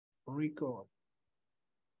Record.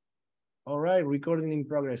 All right, recording in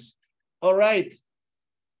progress. All right.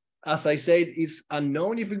 As I said, it's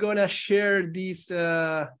unknown if we're gonna share this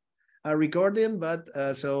recording, but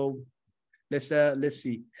so let's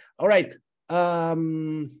see. All right.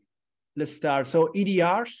 Let's start. So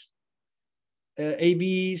EDRs,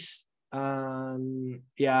 AVs,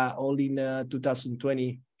 yeah, all in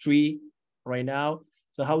 2023 right now.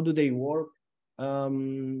 So how do they work?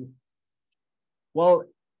 Well,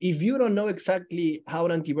 if you don't know exactly how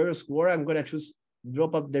an antivirus works, I'm gonna just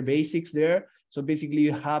drop up the basics there. So basically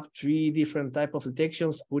you have three different types of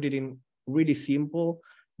detections, put it in really simple.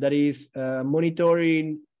 That is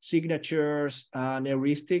monitoring, signatures, and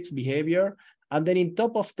heuristics behavior. And then in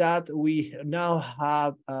top of that, we now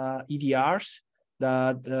have EDRs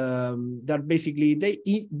that basically they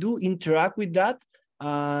do interact with that.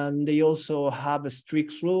 And they also have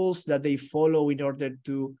strict rules that they follow in order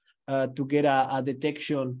to get a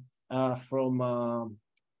detection from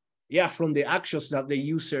the actions that the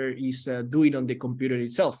user is doing on the computer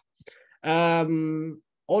itself.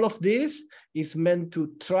 All of this is meant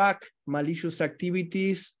to track malicious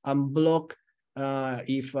activities and block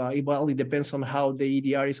well, it depends on how the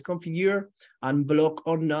EDR is configured, and block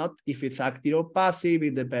or not if it's active or passive.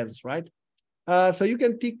 It depends, right? So you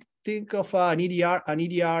can think of an EDR.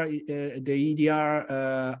 The EDR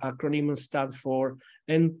acronym stands for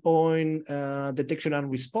Endpoint Detection and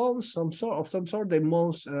Response, some sort. The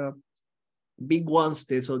most big ones,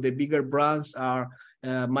 so the bigger brands are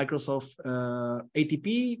Microsoft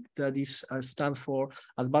ATP, that is stands for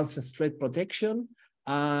Advanced Threat Protection,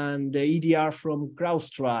 and the EDR from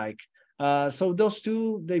CrowdStrike. So those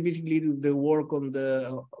two, they basically do the work on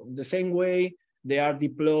the same way. They are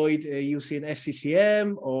deployed using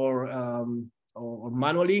SCCM or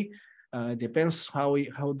manually. Depends how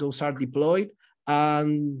those are deployed.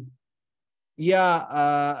 And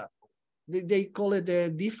yeah, they call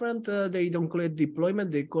it different. They don't call it deployment.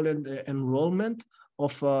 They call it enrollment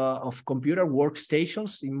of computer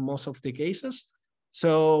workstations in most of the cases.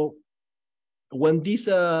 So when these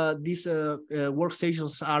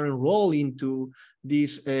workstations are enrolled into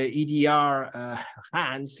these EDR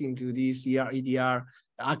hands, into this EDR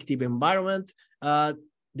active environment, the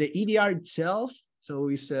EDR itself, so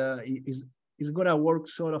is going to work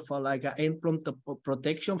sort of like an endpoint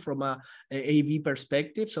protection from a AV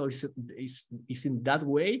perspective. So it's in that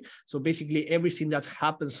way. So basically everything that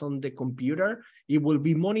happens on the computer, it will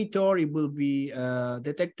be monitored, it will be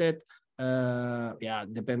detected,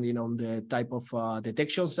 depending on the type of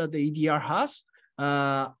detections that the EDR has.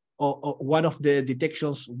 Or one of the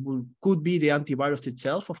detections could be the antivirus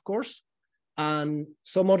itself, of course. And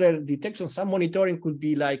some other detections, some monitoring could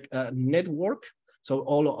be like network. So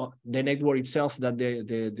all the network itself that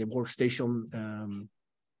the workstation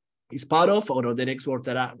is part of, or the network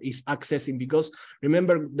that is accessing. Because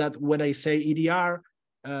remember that when I say EDR,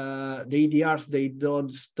 the EDRs, they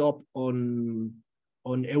don't stop on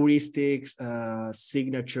heuristics,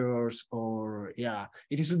 signatures, or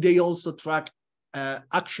they also track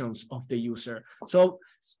actions of the user. So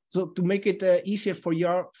to make it easier for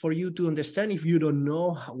you to understand, if you don't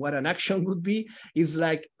know what an action would be, it's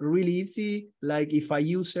like really easy. Like if a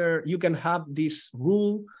user, you can have this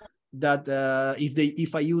rule that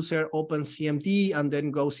if a user opens CMD and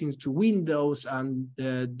then goes into Windows and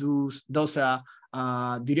does a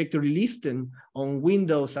directory listing on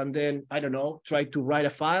Windows, and then I don't know, try to write a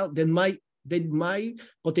file, then they might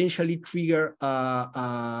potentially trigger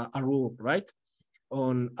a rule, right?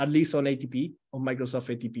 At least on ATP, on Microsoft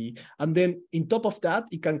ATP. And then in top of that,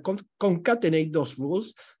 it can concatenate those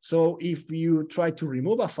rules. So if you try to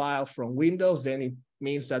remove a file from Windows, then it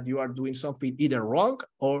means that you are doing something either wrong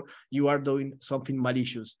or you are doing something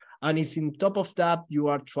malicious. And it's in top of that, you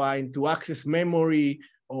are trying to access memory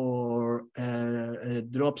or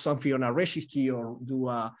drop something on a registry, or do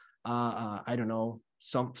I don't know,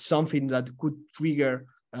 something that could trigger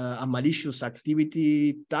a malicious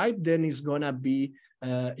activity type. Then it's gonna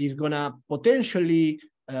potentially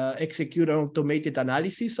execute an automated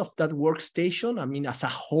analysis of that workstation. I mean, as a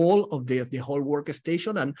whole of the whole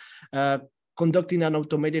workstation, and conducting an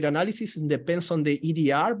automated analysis depends on the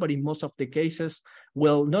EDR, but in most of the cases,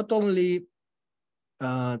 will not only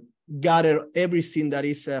gather everything that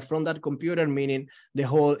is from that computer, meaning the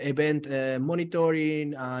whole event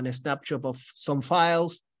monitoring and a snapshot of some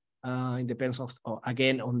files. It depends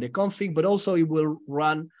again on the config, but also it will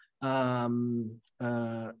run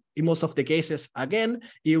in most of the cases, again,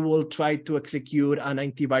 it will try to execute an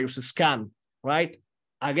antivirus scan, right?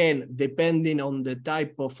 Again, depending on the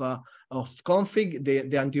type of config.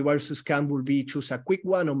 The antivirus scan will be choose a quick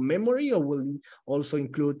one on memory, or will also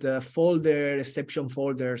include folder, exception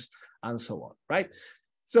folders, and so on, right?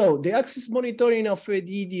 So the access monitoring of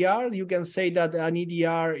the EDR, you can say that an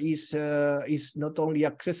EDR is not only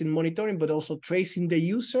accessing monitoring, but also tracing the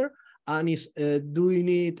user, and is doing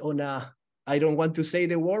it on a, I don't want to say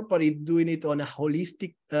the word, but it's doing it on a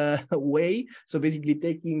holistic way. So basically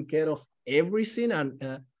taking care of everything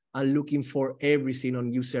and looking for everything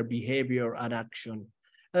on user behavior and action.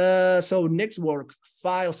 So network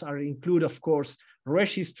files are include, of course,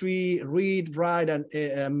 registry, read, write, and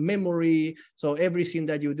memory. So everything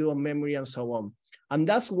that you do on memory and so on. And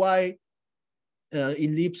that's why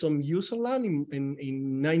it lives on user land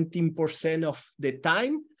in 19% of the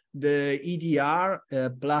time. The EDR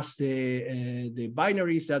plus the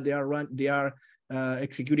binaries that they are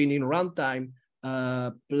executing in runtime,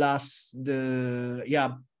 plus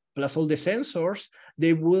plus all the sensors,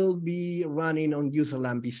 they will be running on user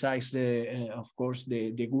land besides the of course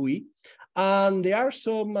the GUI. And there are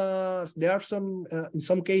some in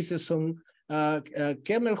some cases some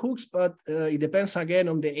kernel hooks, but it depends again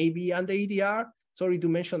on the AV and the EDR. Sorry to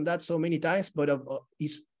mention that so many times, but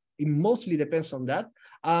it mostly depends on that.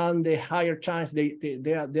 And the higher chance they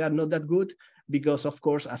are not that good, because of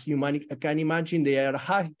course, as you can imagine, they are a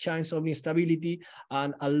high chance of instability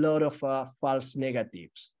and a lot of false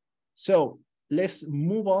negatives. So let's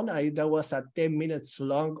move on. That was a 10 minutes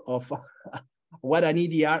long of what an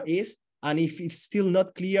EDR is. And if it's still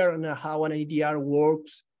not clear on how an EDR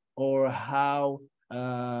works, or how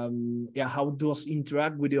those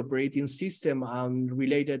interact with the operating system and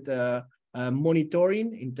related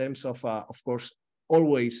monitoring in terms of course,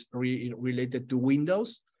 always related to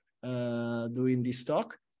Windows, doing this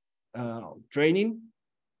talk, training,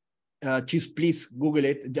 just please Google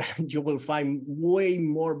it. You will find way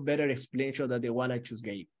more better explanation than the one I just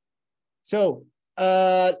gave. So,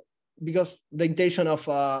 because the intention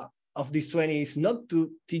of this training is not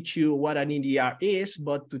to teach you what an EDR is,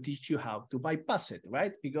 but to teach you how to bypass it,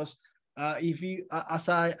 right? Because if you, as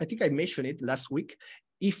I think I mentioned it last week,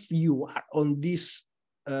 if you are on this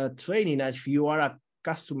training, if you are a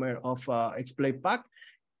customer of Exploit Pack,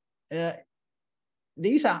 there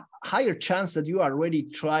is a higher chance that you already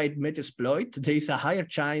tried Metasploit. There is a higher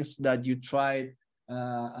chance that you tried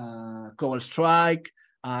CoverStrike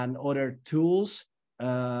and other tools,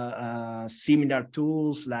 similar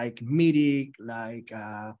tools like Mitic, like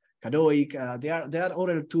Kadoik. There are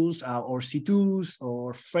other tools or C2s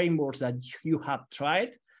or frameworks that you have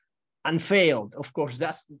tried and failed. Of course,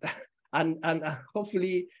 that's and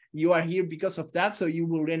hopefully you are here because of that. So you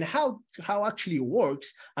will learn how actually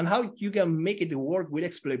works and how you can make it work with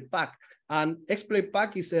Exploit Pack. And Exploit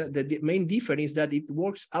Pack is the main difference is that it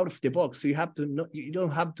works out of the box. So you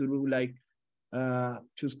don't have to do like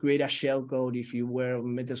just create a shell code. If you were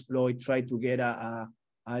Metasploit, try to get I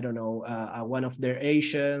don't know, one of their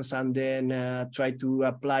agents and then try to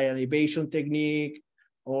apply an evasion technique,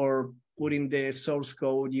 or put in the source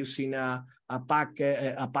code using a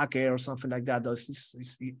packer or something like that.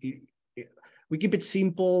 We keep it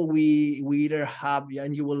simple. We either have,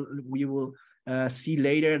 and we will see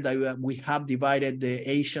later that we have divided the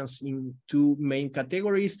agents in two main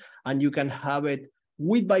categories, and you can have it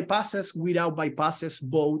with bypasses, without bypasses,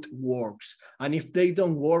 both works. And if they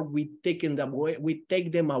don't work, we take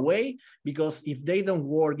them away, because if they don't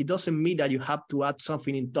work, it doesn't mean that you have to add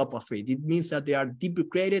something on top of it. It means that they are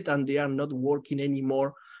deprecated and they are not working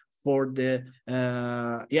anymore for the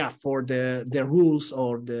rules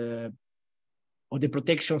or the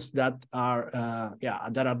protections that are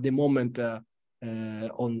at the moment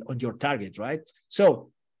on your target, right? So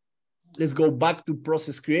let's go back to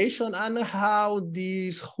process creation and how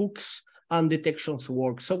these hooks and detections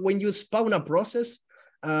work. So when you spawn a process,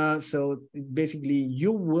 so basically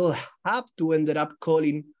you will have to end up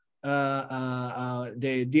calling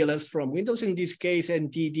the DLLs from Windows, in this case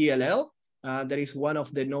NTDLL. That is one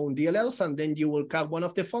of the known DLLs, and then you will call one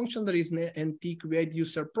of the functions that is NT create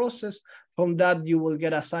user process. From that, you will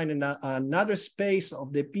get assigned another space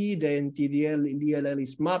of the P. The NTDLL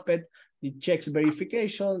is mapped. It checks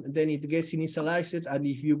verification, then it gets initialized, and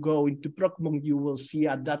if you go into proc mode, you will see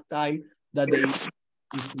at that time that they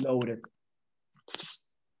is loaded.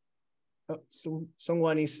 So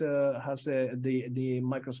someone has the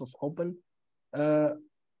Microsoft open. Let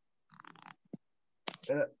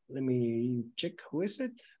me check who is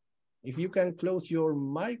it. If you can close your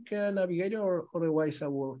mic, Navigator, or otherwise I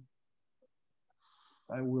will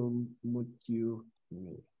mute you.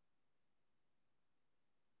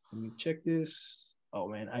 Let me check this. Oh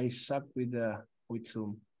man, I suck with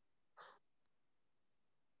Zoom.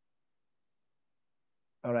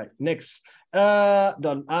 All right, next.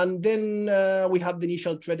 Done. And then we have the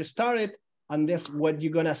initial thread started, and that's what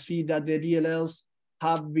you're gonna see that the DLLs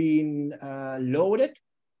have been loaded.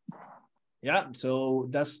 Yeah, so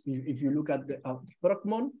that's if you look at the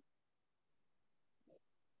Procmon,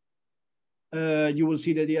 you will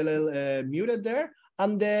see the DLL muted there.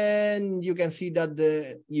 And then you can see that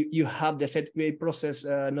you have the set create process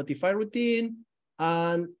notify routine.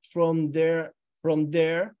 And from there,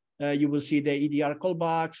 you will see the EDR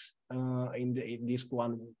callbacks in this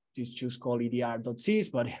one. This just called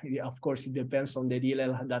EDR.sys, but of course it depends on the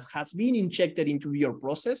DLL that has been injected into your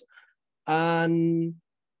process. And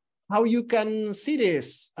how you can see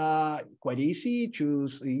this? Quite easy.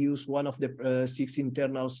 Use one of the 6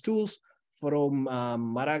 internal tools from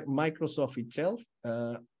Microsoft itself.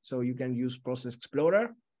 So you can use Process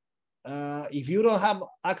Explorer. If you don't have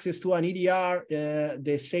access to an EDR,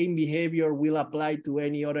 the same behavior will apply to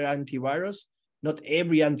any other antivirus. Not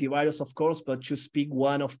every antivirus, of course, but just pick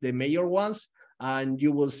one of the major ones, and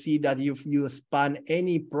you will see that if you span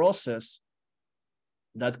any process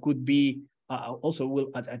that could be, also will,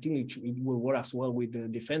 I think it will work as well with the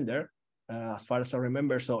Defender, as far as I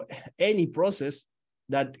remember. So any process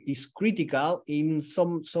that is critical in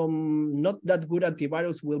some not that good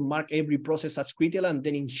antivirus will mark every process as critical and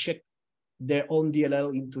then inject their own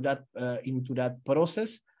DLL into that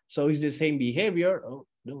process. So it's the same behavior. Oh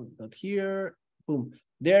no, not here. Boom,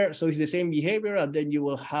 there. So it's the same behavior, and then you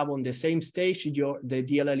will have on the same stage the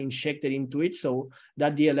DLL injected into it. So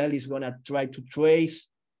that DLL is gonna try to trace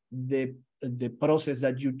the process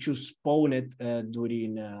that you just spawned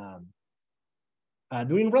during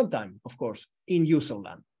runtime, of course, in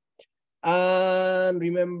userland. And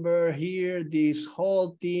remember here, this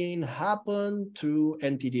whole thing happened through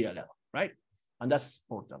NTDLL, right? And that's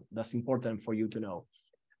important. That's important for you to know.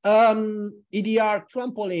 EDR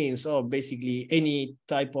trampoline, so basically any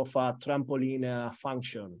type of trampoline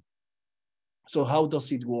function. So how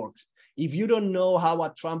does it work? If you don't know how a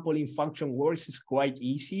trampoline function works, it's quite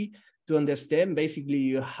easy to understand. Basically,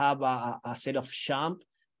 you have a set of champ.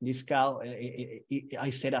 This cal, I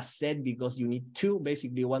said a set because you need two,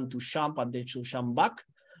 basically one to champ and then to champ back.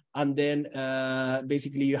 And then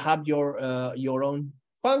basically you have your own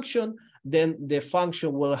function. Then the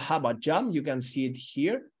function will have a jump. You can see it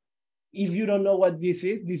here. If you don't know what this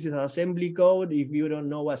is assembly code. If you don't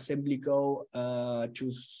know assembly code,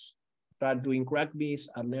 choose start doing crack beans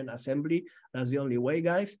and learn assembly. That's the only way,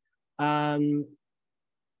 guys.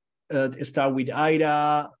 Start with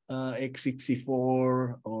IDA,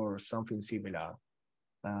 x64, or something similar.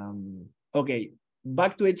 Okay,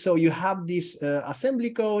 back to it. So you have this assembly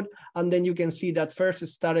code, and then you can see that first it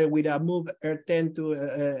started with a move R10 to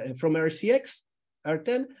from RCX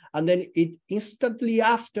R10, and then it instantly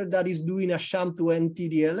after that is doing a jump to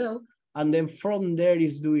NTDLL, and then from there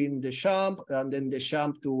is doing the jump, and then the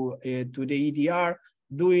jump to the EDR,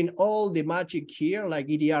 doing all the magic here, like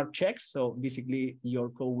EDR checks. So basically your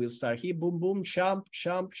code will start here, boom, boom, jump,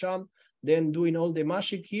 then doing all the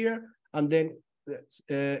magic here, and then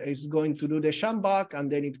it's going to do the jump back,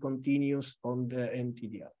 and then it continues on the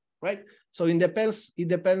NTDR, right? So it depends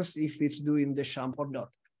if it's doing the jump or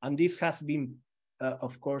not. And this has been,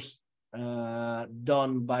 of course,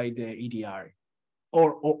 done by the EDR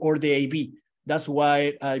or the AV. That's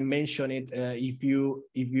why I mentioned it. If you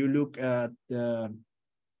look at the,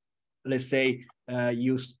 let's say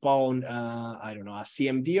you spawn, I don't know, a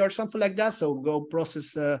CMD or something like that. So go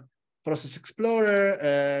Process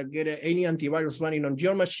Explorer, get any antivirus running on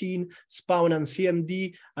your machine, spawn an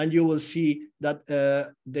CMD, and you will see that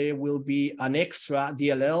there will be an extra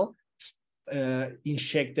DLL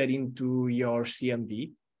injected into your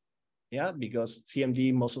CMD. Yeah, because CMD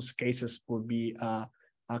in most of the cases would be a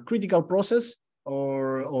critical process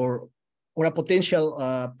or a potential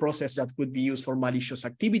process that could be used for malicious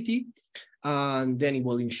activity, and then it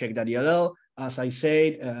will inject the DLL. As I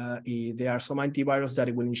said, there are some antivirus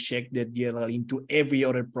that will inject the DLL into every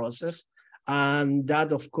other process, and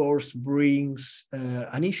that, of course, brings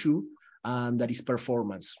an issue, and that is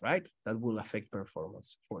performance, right? That will affect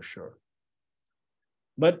performance for sure.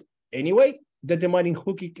 But anyway, determining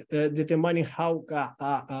how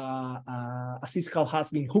a syscall has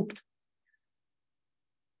been hooked.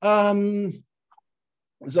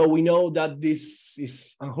 So we know that this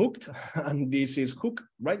is unhooked and this is hooked,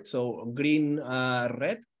 right? So green,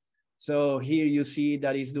 red. So here you see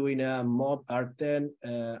that it's doing a mob R10,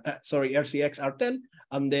 sorry, RCX R10,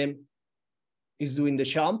 and then it's doing the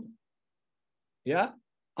jump, yeah.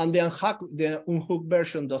 And the unhooked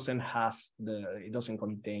version doesn't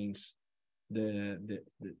contains the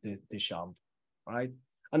jump, right?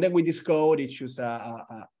 And then with this code, it's just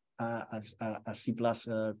a a C+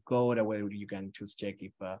 code where you can just check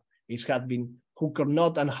if it has been hooked or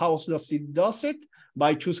not, and how does it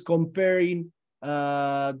by just comparing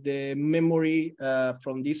the memory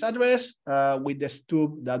from this address with the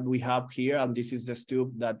stub that we have here, and this is the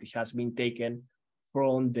stub that has been taken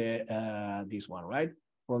from the this one, right?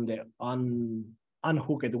 From the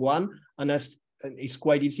unhooked one, and as it's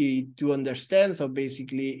quite easy to understand. So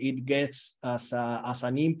basically, it gets as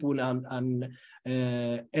an input an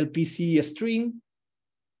LPC string,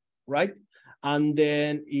 right? And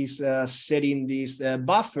then is setting this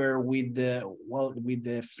buffer with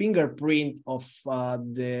the fingerprint of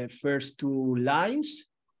the first two lines,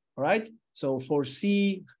 right? So for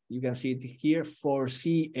C, you can see it here, for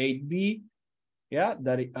C 8B, yeah,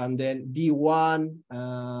 and then D1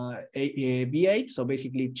 B8. So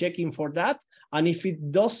basically checking for that. And if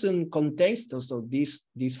it doesn't contain, so these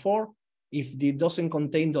four, if it doesn't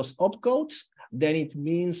contain those opcodes, then it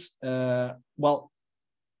means, well,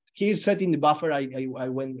 here's setting the buffer. I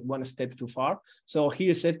went one step too far. So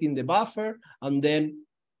here's setting the buffer and then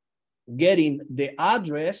getting the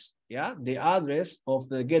address, yeah, the address of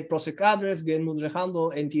the get process address, get module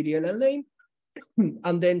handle, NTDLL name,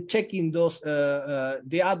 and then checking those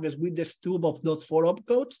the address with the stub of those four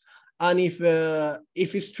opcodes. And if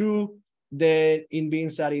it's true, then it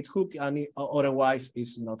means that it's hooked, and otherwise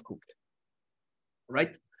it's not hooked,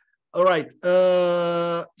 right? All right,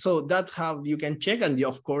 so that's how you can check. And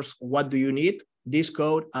of course, what do you need? This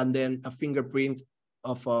code and then a fingerprint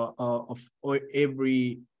of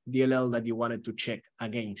every DLL that you wanted to check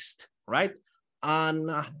against, right? And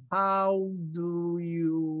how do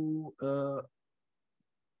you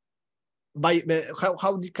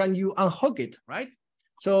how can you unhook it, right?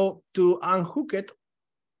 So to unhook it,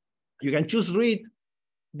 you can choose read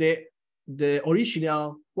the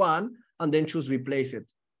original one and then choose replace it.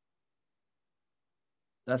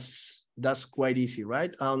 That's quite easy,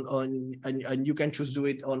 right? And you can choose do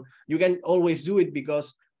it on. You can always do it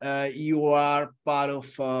because you are part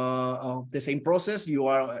of the same process. You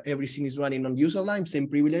are, everything is running on userline, same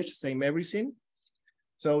privilege, same everything.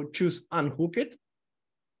 So choose unhook it.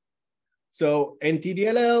 So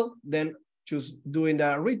NTDLL, then choose doing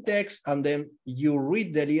the read text, and then you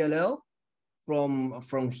read the DLL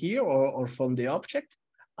from here or from the object,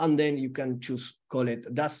 and then you can choose call it.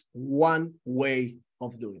 That's one way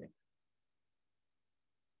of doing it.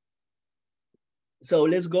 So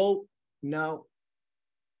let's go now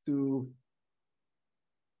to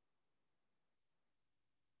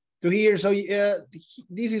here. So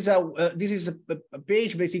this is a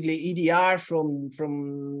page, basically EDR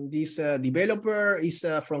from this developer, is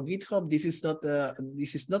from GitHub. This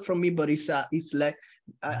is not from me, but it's like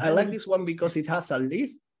I like this one because it has a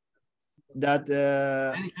list that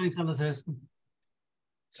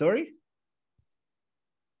sorry,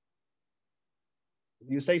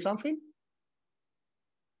 you say something?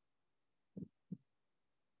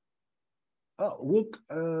 Oh, look,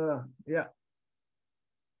 yeah.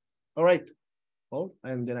 All right. Oh,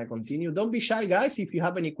 and then I continue. Don't be shy, guys. If you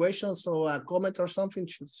have any questions or a comment or something,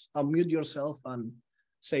 just unmute yourself and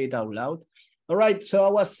say it out loud. All right. So I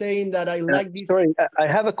was saying that I like this. Sorry, I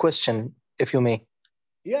have a question, if you may.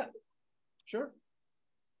 Yeah, sure.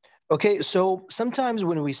 Okay, so sometimes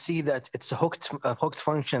when we see that it's a hooked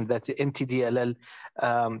function, that the NTDLL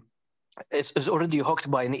is already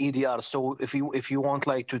hooked by an EDR. So if you want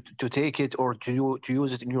like to take it or to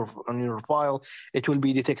use it in your file, it will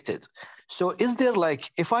be detected. So is there like,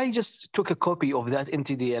 if I just took a copy of that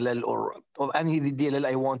NTDLL or of any DLL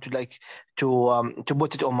I want to like to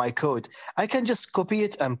put it on my code, I can just copy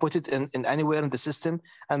it and put it in anywhere in the system.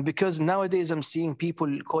 And because nowadays I'm seeing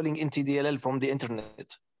people calling NTDLL from the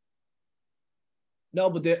internet. No,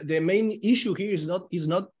 but the main issue here is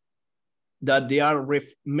not that they are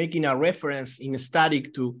making a reference in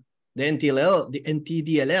static to the NTDLL. The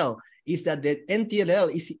NTDLL is that the NTDLL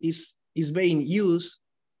is being used,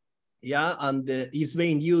 yeah, and it's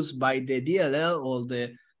being used by the DLL or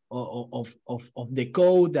the of the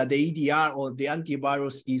code that the EDR or the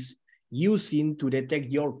antivirus is using to detect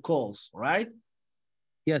your calls, right?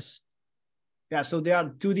 Yes. Yeah, so there are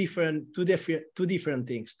two different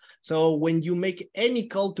things. So when you make any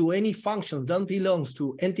call to any function that belongs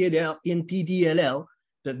to NTDLL,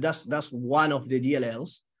 that's one of the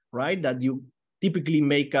DLLs, right? That you typically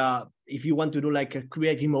make if you want to do like a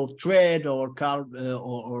create remote thread or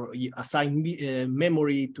assign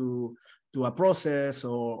memory to a process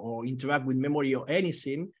or interact with memory or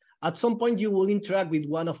anything. At some point, you will interact with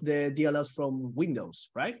one of the DLLs from Windows,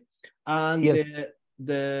 right? And yes.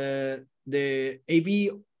 The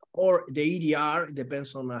AV or the EDR,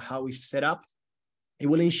 depends on how it's set up. It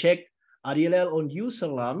will inject a DLL on user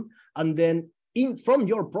LAN, and then from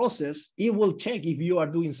your process, it will check if you are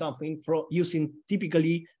doing something using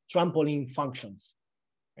typically trampoline functions.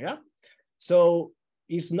 Yeah. So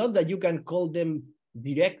it's not that you can call them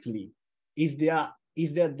directly. Is that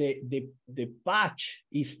the patch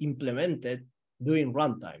is implemented during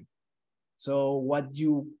runtime. So what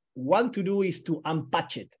you want to do is to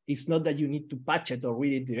unpatch it. It's not that you need to patch it or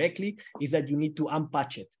read it directly, it's that you need to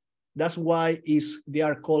unpatch it. That's why they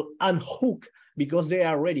are called unhook, because they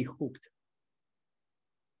are already hooked.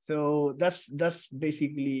 So that's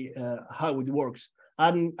basically how it works.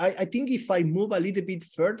 And I think if I move a little bit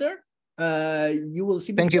further, you will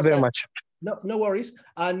see. Thank you very much. No worries,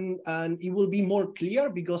 and it will be more clear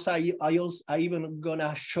because I even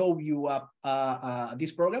gonna show you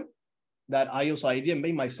this program that I didn't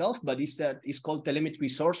make myself, but it's called Telemetry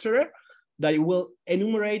Sorcerer, that will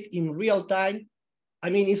enumerate in real time. I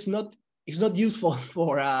mean, it's not useful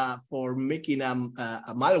for making a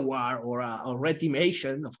malware or a red team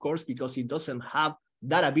agent, of course, because it doesn't have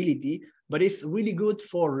that ability. But it's really good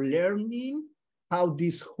for learning how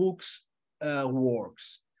these hooks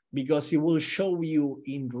works, because it will show you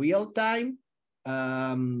in real time.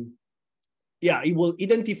 Yeah, it will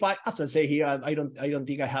identify, as I say here, I don't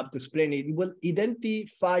think I have to explain it. It will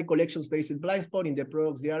identify collections-based blind spot in the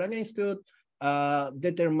products they are against it,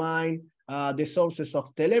 determine the sources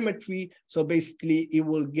of telemetry. So basically, it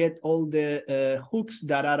will get all the hooks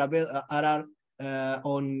that are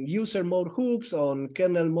on user mode hooks, on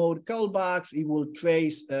kernel mode callbacks. It will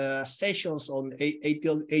trace sessions on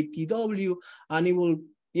ATW, and it will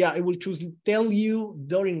tell you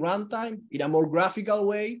during runtime in a more graphical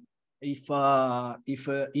way if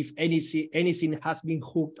anything has been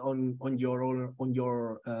hooked on your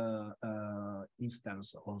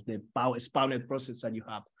instance of the spawned process that you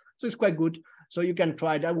have. So it's quite good. So you can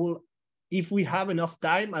try that. If we have enough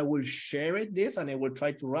time, I will share this and I will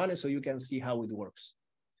try to run it so you can see how it works.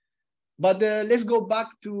 But let's go back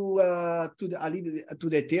to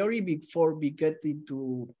the theory before we get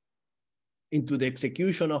into the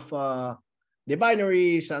execution of the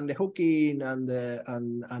binaries and the hooking and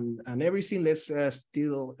everything. Let's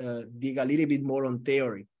still dig a little bit more on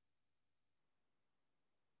theory.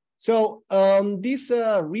 So this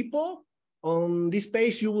repo, on this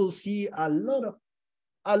page, you will see a lot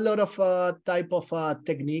of type of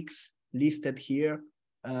techniques listed here,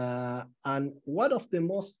 and one of the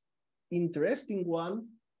most interesting one.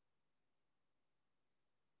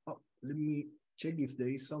 Oh, let me check if there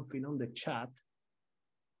is something on the chat.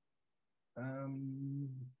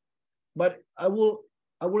 But I will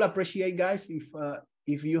appreciate, guys,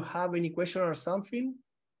 if you have any question or something,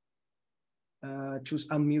 just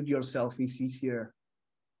unmute yourself. It's easier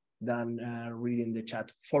than reading the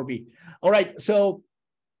chat for me. All right, so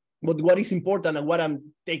but what is important and what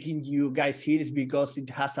I'm taking you guys here is because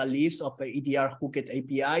it has a list of the EDR hooked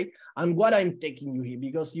API, and what I'm taking you here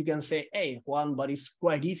because you can say, hey, Juan, but it's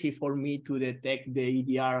quite easy for me to detect the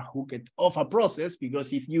EDR hooked of a process,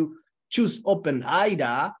 because if you choose Open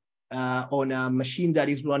IDA on a machine that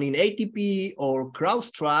is running ATP or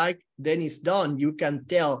CrowdStrike, then it's done. You can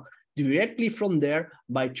tell directly from there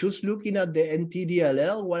by just looking at the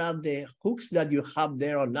NTDLL what are the hooks that you have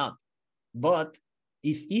there or not. But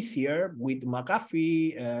it's easier with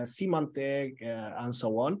McAfee, Symantec, and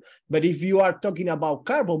so on. But if you are talking about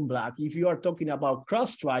Carbon Black, if you are talking about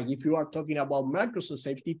CrowdStrike, if you are talking about Microsoft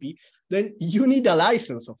SafeTP, then you need a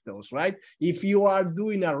license of those, right? If you are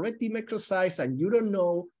doing a red team exercise and you don't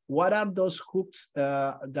know what are those hooks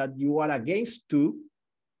that you are against to,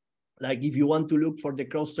 like if you want to look for the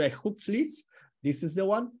CrowdStrike hooks list, this is the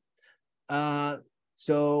one.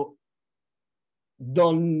 So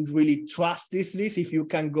don't really trust this list if you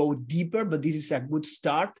can go deeper, but this is a good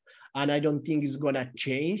start. And I don't think it's gonna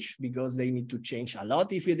change because they need to change a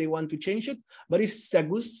lot if they want to change it, but it's a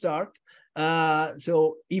good start.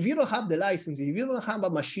 So if you don't have the license, if you don't have a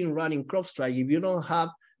machine running CrowdStrike, if you don't have,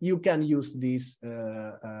 you can use this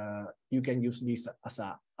as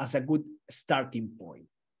a good starting point.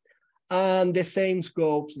 And the same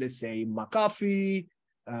scopes, let's say McAfee,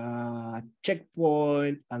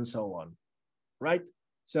 Checkpoint, and so on, right?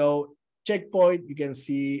 So Checkpoint, you can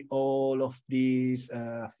see all of these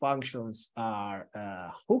functions are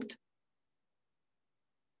hooked.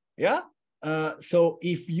 Yeah. So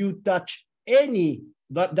if you touch any,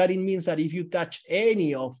 that it means that if you touch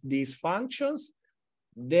any of these functions,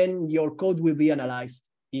 then your code will be analyzed.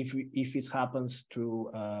 If it happens to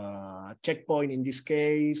Checkpoint, in this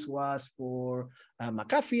case was for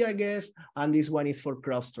McAfee, I guess, and this one is for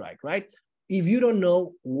CrowdStrike, right? If you don't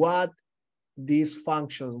know what these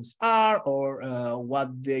functions are or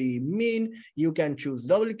what they mean, you can choose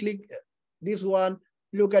double click this one,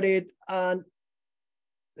 look at it, and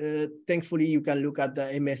thankfully you can look at the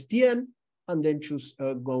MSDN and then choose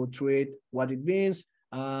go through it, what it means.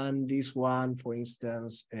 And this one, for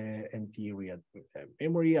instance, NT-read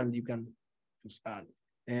memory, and you can just add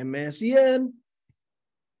MSDN.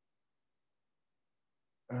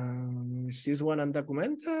 Is this one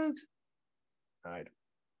undocumented? I don't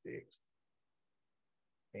think so.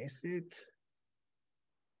 Is it?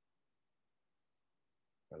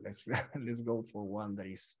 Well, let's go for one that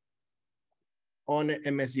is on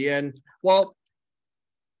MSDN. Well,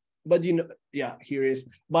 but you know, yeah, here is.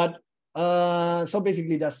 But so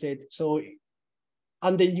basically that's it. So,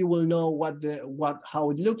 and then you will know how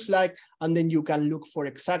it looks like, and then you can look for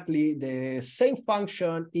exactly the same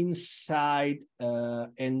function inside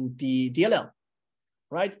NTDLL,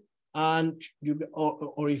 right? And you,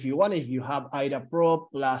 or if you want, if you have IDA Pro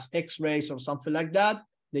plus X-rays or something like that,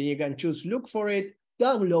 then you can choose look for it,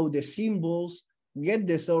 download the symbols, get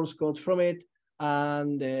the source code from it,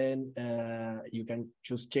 and then you can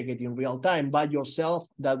just check it in real time by yourself.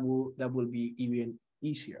 That will be even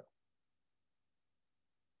easier.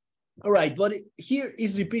 All right, but here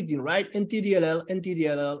is repeating, right? NTDLL,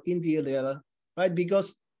 NTDLL, NTDLL, right?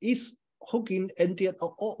 Because it's hooking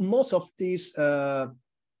most of these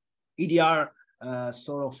EDR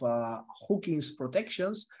sort of hookings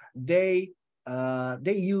protections. They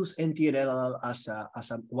use NTDLL as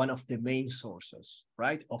one of the main sources,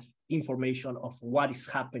 right, of information of what is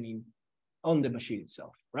happening on the machine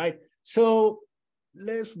itself, right? So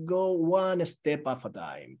let's go one step at a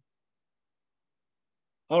time.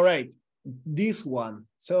 All right, this one.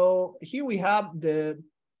 So here we have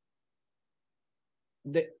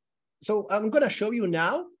so I'm gonna show you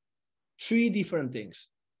now 3 different things.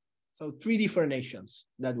 So 3 different nations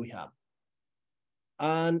that we have.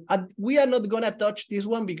 And we are not gonna touch this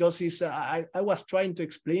one because it's, I was trying to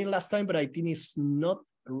explain last time, but I think it's not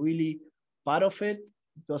really part of it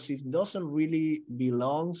because it doesn't really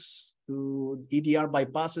belongs to EDR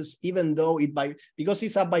bypasses, even though because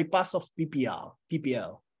it's a bypass of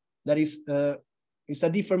PPL. That is, it's a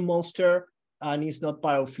different monster and it's not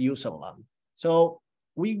part of userland. So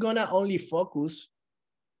we're gonna only focus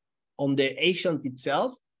on the agent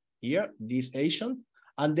itself here, this agent,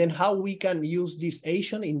 and then how we can use this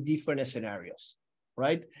agent in different scenarios,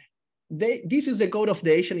 right? This is the code of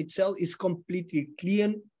the agent itself. Is completely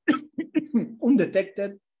clean,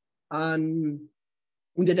 undetected, and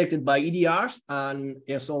undetected by EDRs, and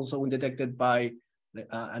is also undetected by,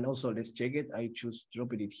 and also let's check it. I choose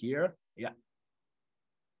dropping it here. Yeah.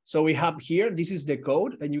 So we have here, this is the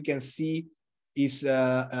code, and you can see is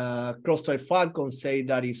Crossfire Falcon say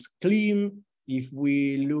that is clean. If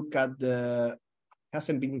we look at the,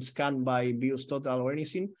 hasn't been scanned by BIOS Total or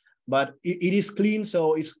anything, but it is clean.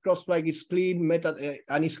 So its Crossfire is clean, meta,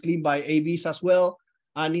 and it's clean by AVs as well.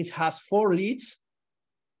 And it has 4 leads.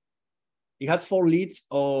 It has 4 leads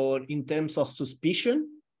or in terms of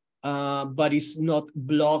suspicion, but it's not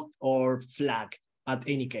blocked or flagged at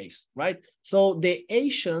any case, right? So the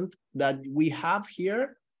agent that we have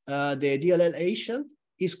here, the DLL agent,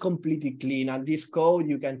 is completely clean. And this code,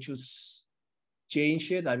 you can choose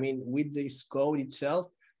change it. I mean, with this code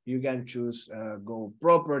itself, you can choose go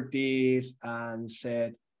properties and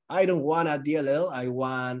said, I don't want a DLL, I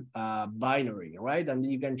want a binary, right? And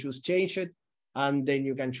you can choose change it, and then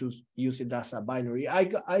you can choose use it as a binary. I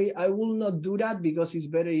will not do that because it's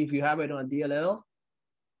better if you have it on a DLL,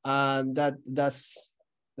 and that's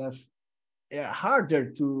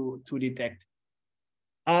harder to detect.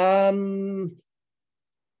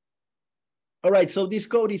 All right, so this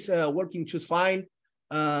code is working just fine.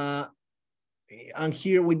 And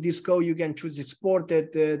here with this code, you can choose export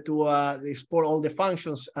it to export all the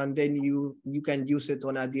functions, and then you can use it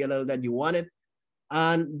on a DLL that you wanted.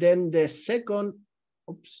 And then the second,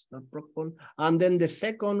 oops, not broken. And then the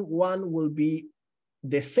second one will be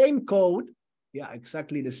the same code. Yeah,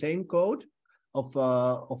 exactly the same code of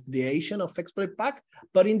the agent of exploit pack.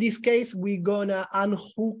 But in this case, we're gonna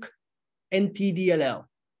unhook NTDLL.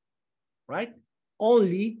 Right?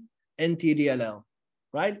 Only NTDLL,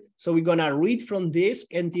 right? So we're gonna read from this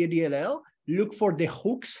NTDLL, look for the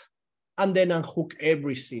hooks, and then unhook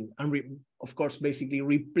everything. And of course, basically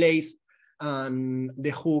replace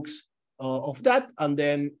the hooks of that, and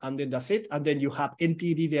then that's it. And then you have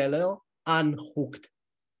NTDLL unhooked,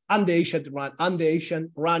 and the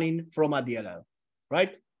agent running from a DLL,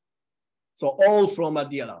 right? So all from a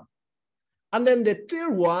DLL. And then the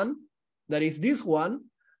third one, that is this one,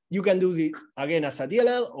 you can do it again as a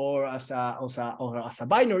DLL or as a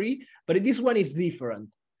binary, but this one is different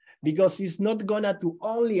because it's not gonna to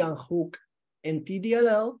only unhook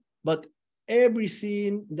NTDLL, but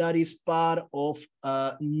everything that is part of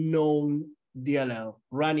a known DLL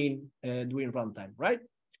running during runtime, right?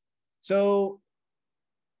 So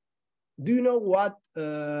do you know what,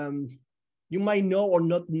 you might know or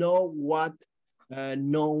not know what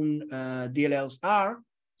known DLLs are,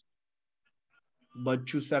 but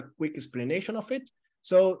choose a quick explanation of it.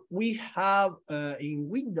 So we have in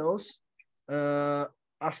Windows a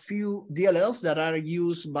few DLLs that are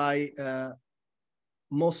used by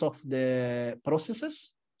most of the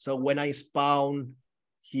processes. So when I spawn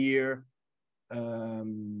here a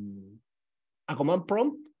command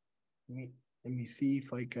prompt, let me see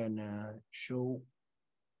if I can show.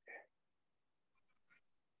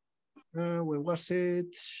 Where was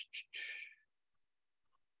it?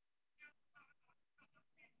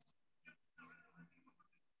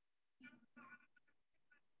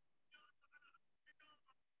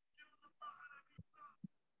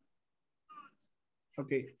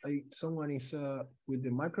 Okay, someone is with the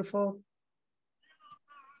microphone.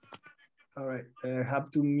 All right, I have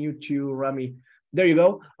to mute you, Rami. There you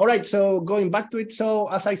go. All right, so going back to it. So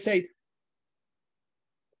as I say,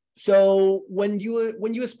 so when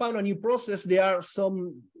you spawn a new process, there are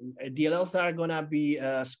some DLLs that are gonna be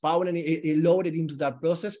spawned and loaded into that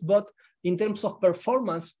process. But in terms of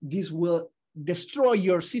performance, this will destroy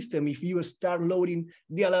your system if you start loading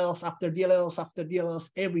DLLs after DLLs after DLLs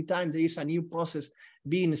every time there is a new process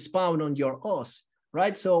being spawned on your OS,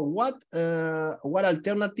 right? So what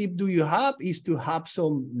alternative do you have is to have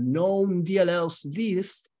some known DLLs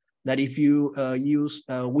list that if you use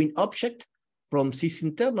WinObject from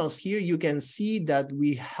sysinternals here, you can see that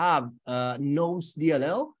we have nonce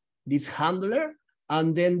DLL, this handler,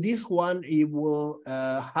 and then this one, it will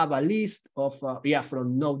have a list of,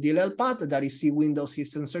 from no DLL path, that is Windows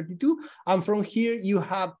System 32. And from here, you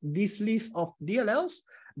have this list of DLLs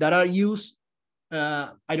that are used.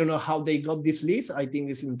 I don't know how they got this list. I think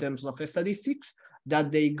it's in terms of statistics that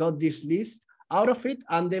they got this list out of it.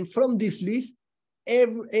 And then from this list,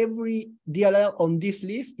 every DLL on this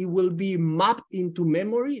list, it will be mapped into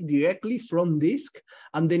memory directly from disk,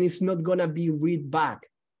 and then it's not gonna be read back.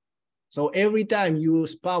 So every time you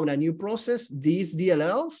spawn a new process, these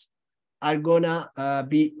DLLs are gonna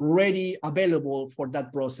be ready, available for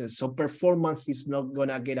that process. So performance is not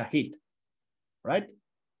gonna get a hit, right?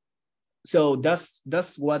 So that's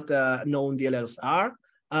what known DLLs are.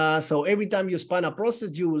 So every time you spawn a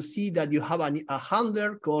process, you will see that you have a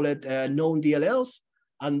handler, call it known DLLs,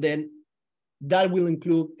 and then that will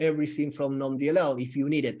include everything from known DLL if you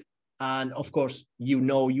need it. And of course, you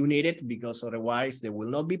know you need it because otherwise they will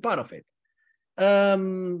not be part of it.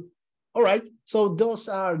 All right, so those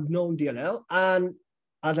are known DLL. And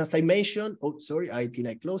as I mentioned, oh, sorry, I think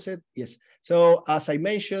I closed it. Yes. So as I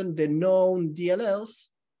mentioned, the known DLLs,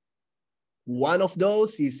 one of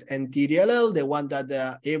those is NTDLL, the one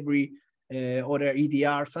that every other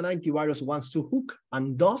EDRs and antivirus wants to hook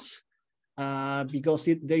and does, because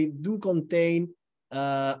they do contain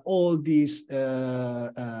all these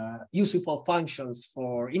useful functions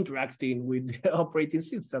for interacting with the operating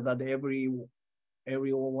system that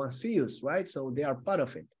everyone wants to use, right? So they are part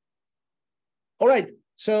of it. All right,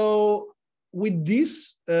 so with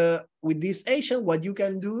this agent, what you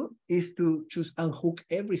can do is to just unhook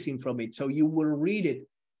everything from it. So you will read it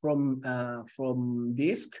from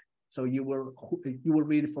disk. So you will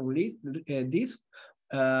read it from disk,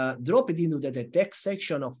 drop it into the text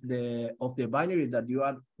section of the binary that you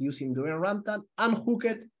are using during runtime, unhook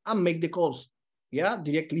it, and make the calls,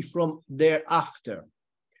 directly from thereafter.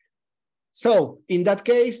 So in that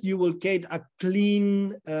case, you will get a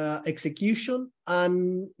clean execution,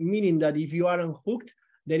 and meaning that if you are unhooked,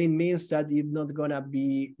 then it means that it's not gonna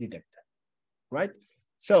be detected, right?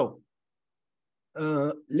 So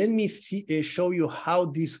let me show you how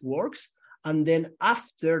this works, and then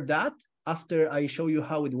after that, after I show you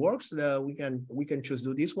how it works, we can just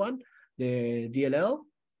do this one, the DLL.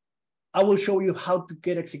 I will show you how to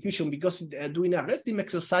get execution, because doing a red team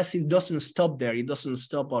exercise, it doesn't stop there. It doesn't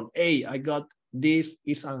stop on, hey, I got this,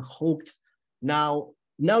 is unhooked. Now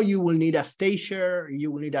you will need a stager,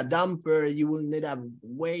 you will need a damper, you will need a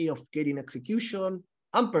way of getting execution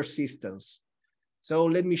and persistence. So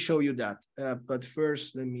let me show you that. But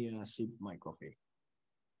first, let me sip my coffee.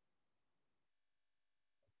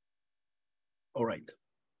 All right.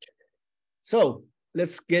 So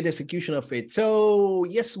let's get execution of it. So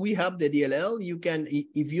yes, we have the DLL. You can,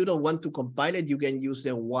 if you don't want to compile it, you can use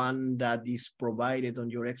the one that is provided on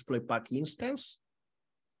your exploit pack instance,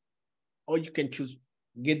 or you can choose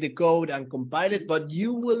get the code and compile it, but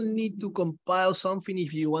you will need to compile something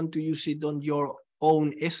if you want to use it on your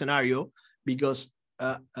own scenario, because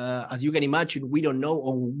as you can imagine, we don't know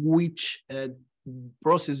on which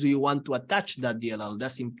process do you want to attach that DLL.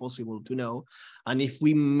 That's impossible to know. And if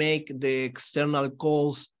we make the external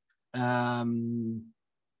calls, dynamic,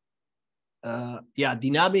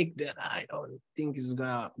 then I don't think it's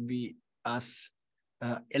gonna be as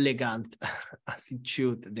elegant as it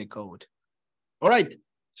should, the code. All right,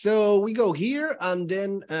 so we go here, and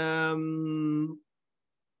then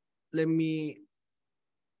let me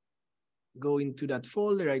go into that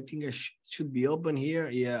folder. I think I should be open here.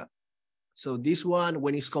 Yeah. So this one,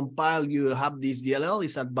 when it's compiled, you have this DLL,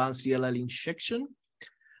 it's advanced DLL injection.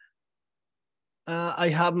 I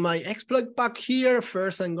have my exploit pack here.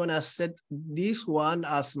 First, I'm gonna set this one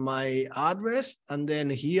as my address, and then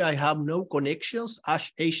here I have no connections,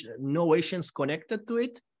 no agents connected to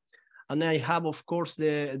it. And I have, of course,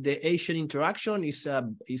 the agent interaction is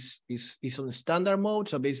on standard mode.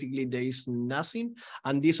 So basically there is nothing.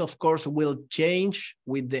 And this, of course, will change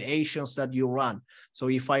with the agents that you run. So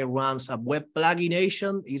if I run a web plugin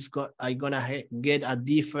agent, I'm gonna get a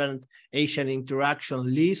different agent interaction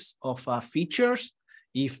list of features.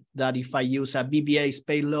 If I use a VBA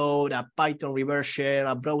payload, a Python reverse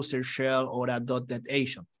shell, a browser shell, or a .NET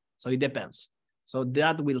agent. So it depends. So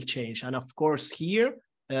that will change. And of course here,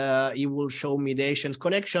 it will show me the agents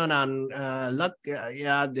connection, and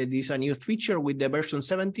there is a new feature with the version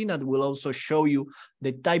 17 that will also show you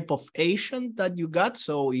the type of agent that you got.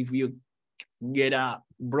 So if you get a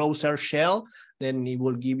browser shell, then it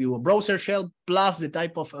will give you a browser shell plus the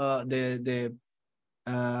type of the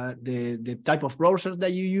type of browser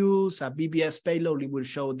that you use. A BBS payload, it will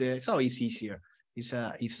show so it's easier. It's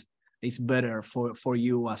better for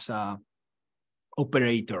you as a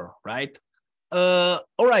operator, right? All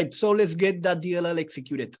right, so let's get that DLL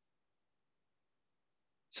executed.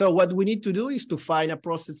 So what we need to do is to find a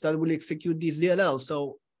process that will execute this DLL.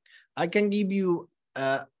 So I can give you,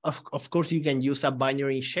 of course, you can use a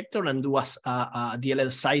binary injector and do a DLL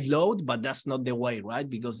side load, but that's not the way, right?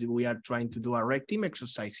 Because we are trying to do a red team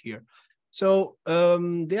exercise here. So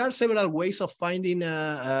there are several ways of finding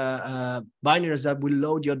binaries that will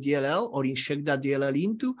load your DLL or inject that DLL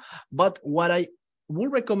into, but what I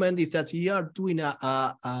would recommend is that you are doing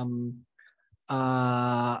a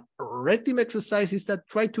red team exercise is that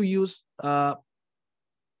try to use try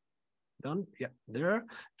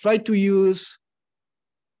to use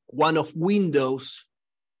one of Windows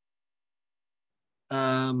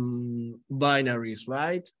binaries,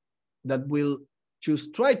 right? That will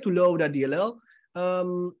try to load a DLL.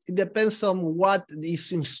 It depends on what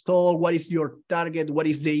is installed, what is your target, what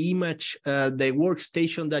is the image, the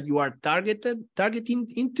workstation that you are targeting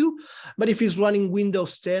into. But if it's running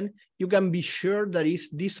Windows 10, you can be sure that it's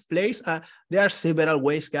this place. There are several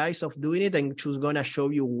ways, guys, of doing it. I'm just gonna show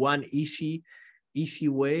you one easy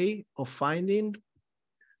way of finding.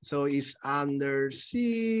 So it's under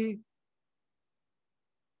C,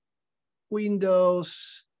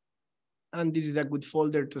 Windows, and this is a good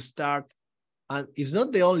folder to start. And it's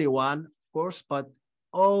not the only one, of course, but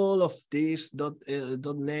all of these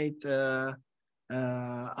 .NET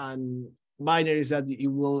and binaries that you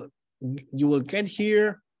will get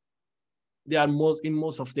here, they are in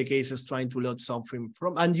most of the cases trying to load something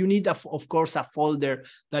from, and you need, of course, a folder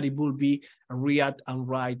that it will be read and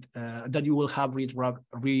write, that you will have RW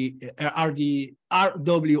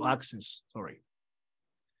access, sorry.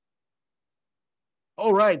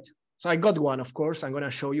 All right, so I got one, of course. I'm gonna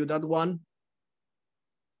show you that one.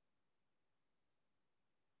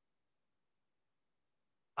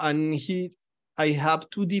 And I have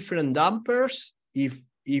two different dampers if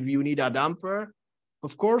you need a damper,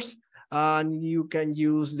 of course, and you can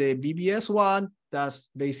use the BBS one. That's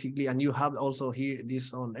basically, and you have also here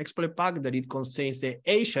this on exploit pack that it contains the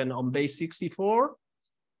agent on base 64,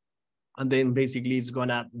 and then basically it's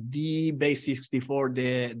gonna base 64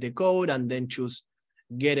 the code, and then choose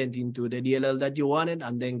get it into the DLL that you wanted,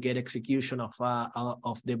 and then get execution of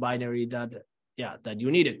the binary that you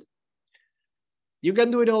needed. You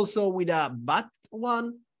can do it also with a BAT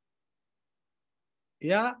one.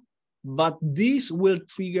 Yeah, but this will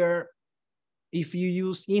trigger if you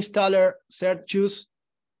use installer choose.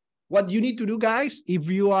 What you need to do, guys, if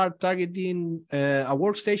you are targeting a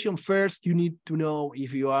workstation, first you need to know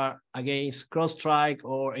if you are against CrowdStrike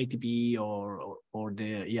or ATP or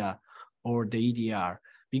the EDR.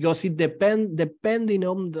 Because it depending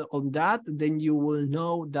on that, then you will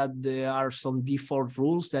know that there are some default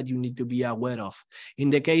rules that you need to be aware of. In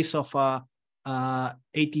the case of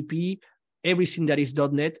ATP, everything that is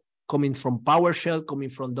 .NET coming from PowerShell, coming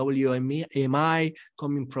from WMI,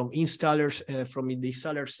 coming from installers, from the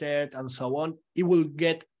installer set, and so on, it will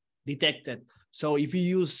get detected. So if you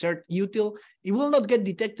use cert util, it will not get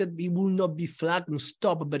detected, it will not be flagged and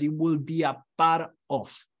stopped, but it will be a part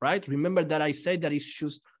of, right? Remember that I said that it's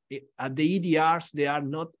just the EDRs, they are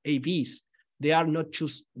not AVs. They are not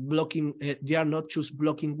just blocking,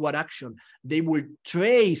 blocking what action. They will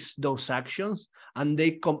trace those actions, and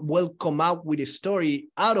they will come out with a story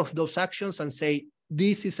out of those actions and say,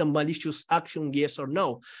 this is a malicious action, yes or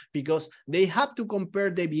no, because they have to compare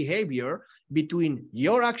the behavior between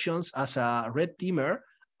your actions as a red teamer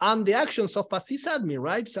and the actions of a sysadmin,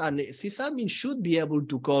 right? And sysadmin should be able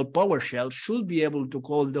to call PowerShell, should be able to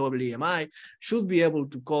call WMI, should be able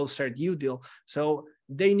to call certutil. So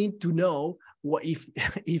they need to know what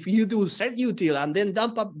if you do certutil and then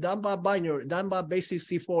dump a basic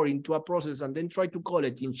C4 into a process and then try to call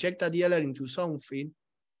it, inject a DLL into something,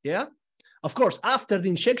 yeah? Of course, after the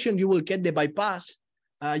injection, you will get the bypass.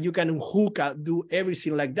 You can hook, do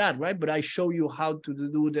everything like that, right? But I show you how to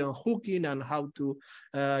do the hooking and how to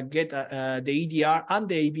get the EDR and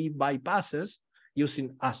the AV bypasses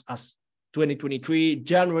using as 2023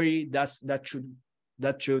 January. That should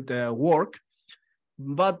work.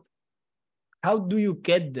 But how do you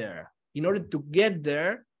get there? In order to get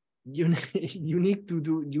there, you need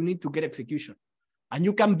to get execution. And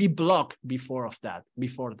you can be blocked before that,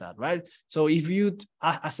 right? So if you,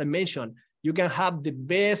 as I mentioned, you can have the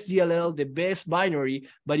best DLL, the best binary,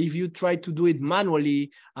 but if you try to do it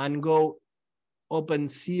manually and go open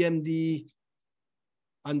CMD,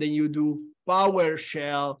 and then you do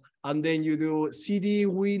PowerShell, and then you do CD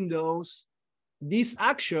Windows, this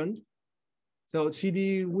action, so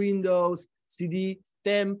CD Windows, CD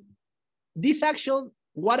temp, this action,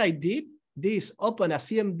 what I did, this open a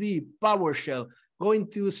CMD PowerShell, going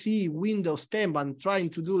to see Windows 10 and trying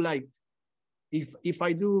to do like, if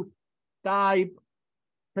I do type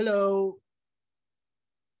hello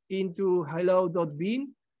into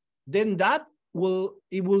hello.bin, then it will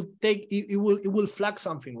flag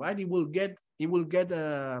something, right? It will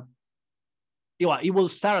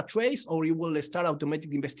start a trace, or it will start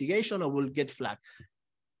automatic investigation, or will get flagged.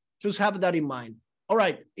 Just have that in mind. All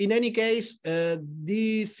right, in any case,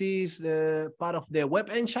 this is part of the web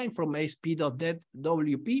engine from ASP.NET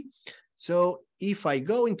WP. So if I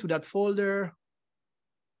go into that folder,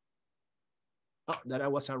 that I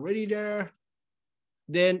was already there,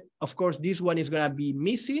 then of course this one is gonna be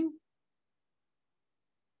missing.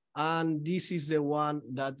 And this is the one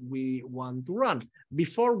that we want to run.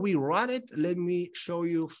 Before we run it, let me show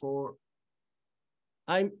you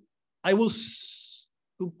I will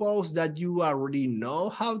suppose that you already know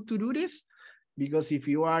how to do this, because if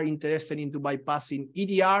you are interested into bypassing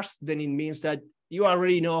EDRs, then it means that you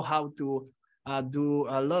already know how to do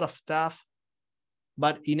a lot of stuff.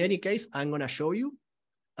 But in any case, I'm going to show you.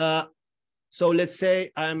 So let's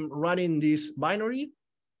say I'm running this binary,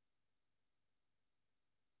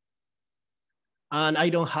 and I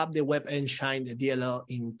don't have the web engine, the DLL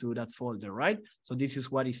into that folder, right? So this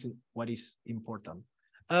is what is important.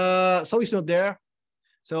 So it's not there.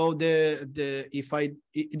 So I'm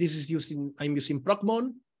using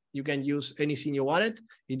procmon. You can use anything you wanted.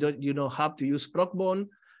 You don't have to use procmon.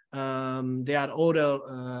 There are other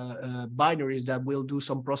binaries that will do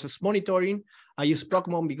some process monitoring. I use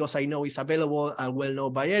procmon because I know it's available and well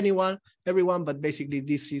known by everyone. But basically,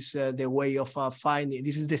 this is the way of finding.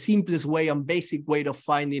 This is the simplest way and basic way of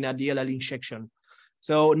finding a DLL injection.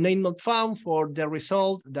 So name not found for the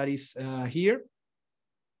result that is here.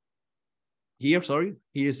 Here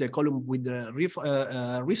is the column with the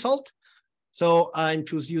result. So I'm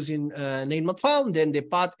just using name not found. Then the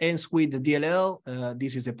path ends with the DLL.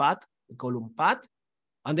 This is the path, the column path,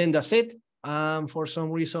 and then that's it. For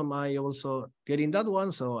some reason, I also getting that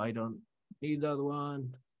one, so I don't need that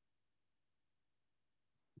one.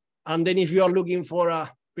 And then if you are looking for a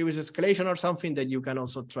previous escalation or something, then you can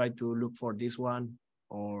also try to look for this one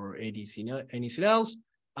or anything else.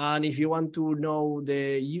 And if you want to know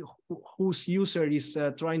whose user is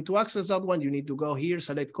trying to access that one, you need to go here,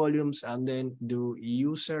 select columns, and then do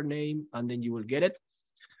username, and then you will get it.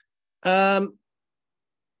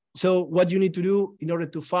 So what you need to do in order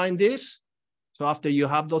to find this, so after you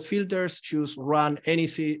have those filters, choose run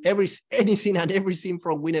anything and everything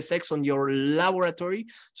from WinSX on your laboratory.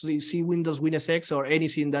 So you see Windows WinSX or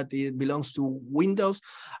anything that belongs to Windows,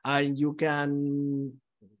 and you can.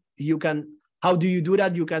 How do you do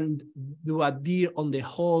that? You can do a dir on the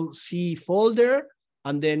whole C folder,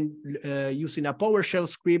 and then using a PowerShell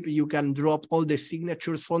script, you can drop all the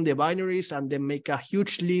signatures from the binaries and then make a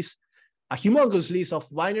huge list, a humongous list of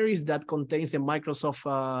binaries that contains the Microsoft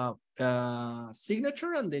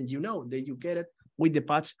signature, and then that you get it with the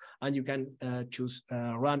patch, and you can choose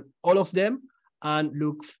run all of them and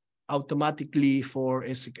look automatically for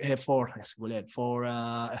DLL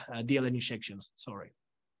injections. Sorry.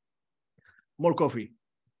 More coffee.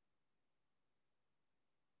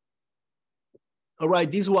 All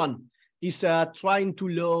right, this one is trying to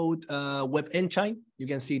load web engine. You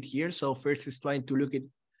can see it here. So first it's trying to look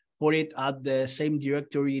for it at the same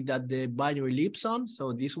directory that the binary lives on.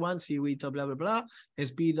 So this one, cv blah blah blah,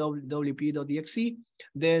 spwp.exe.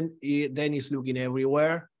 Then it's looking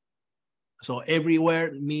everywhere. So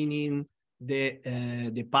everywhere meaning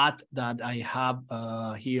the path that I have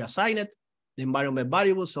here assigned, the environment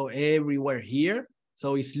variable. So everywhere here.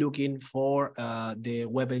 So it's looking for the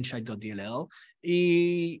web engine.dll.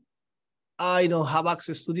 I don't have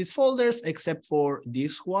access to these folders except for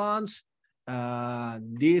these ones,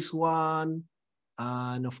 this one,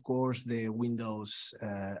 and of course the Windows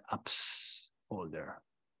apps folder.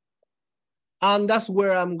 And that's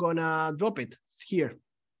where I'm gonna drop it, here,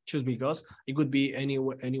 just because it could be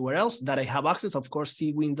anywhere else that I have access. Of course,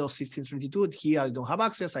 see Windows 1632, here I don't have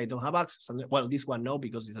access, and well, this one no,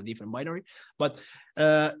 because it's a different binary, but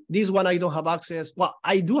this one I don't have access. Well,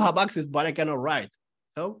 I do have access, but I cannot write.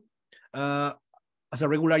 So as a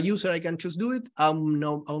regular user, I can just do it. I'm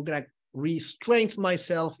gonna restrain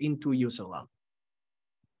myself into user land.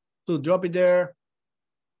 So drop it there,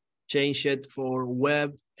 change it for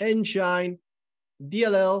web engine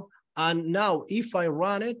DLL, and now if I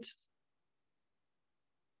run it,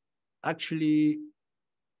 actually,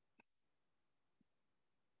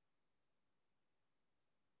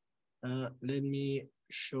 let me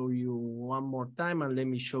show you one more time, and let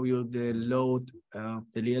me show you the load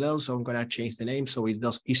the DLL. So I'm gonna change the name so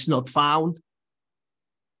it's not found.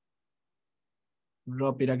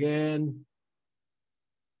 Drop it again.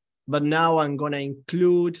 But now I'm gonna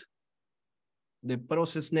include the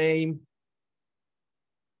process name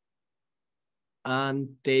and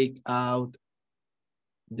take out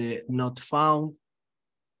the not found.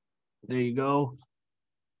 There you go.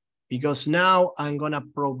 Because now I'm gonna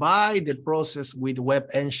provide the process with web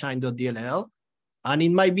engine.dll. And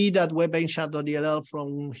it might be that web engine.dll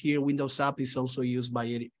from here, Windows app is also used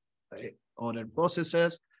by other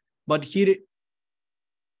processes. But here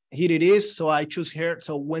it is. So I choose here.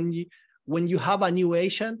 So when you have a new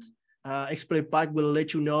agent, Exploit Pack will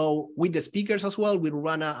let you know with the speakers as well. We'll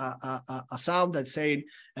run a sound that say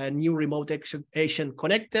a new remote agent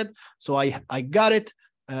connected. So I got it.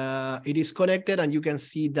 It is connected, and you can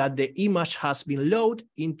see that the image has been loaded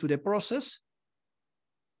into the process.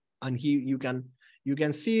 And here you can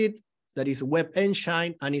see it. That is web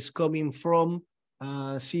engine, and it's coming from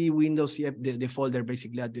C Windows, the folder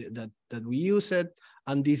basically that we use it.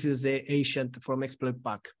 And this is the agent from Exploit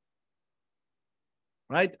Pack.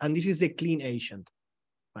 Right, and this is the clean agent,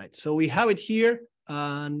 right? So we have it here,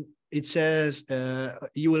 and it says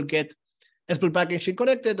you will get Exploit Pack agent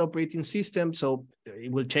connected operating system. So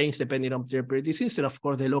it will change depending on the operating system. Of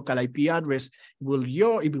course, the local IP address will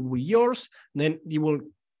be yours. Then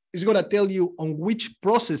it's gonna tell you on which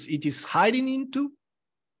process it is hiding into.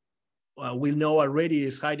 We'll know already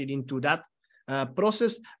it's hiding into that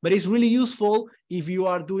process, but it's really useful if you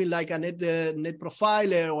are doing like a net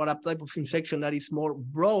profiler or a type of infection that is more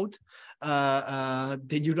broad,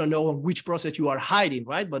 then you don't know on which process you are hiding,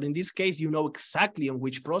 right? But in this case, you know exactly on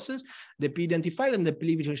which process, the P identifier and the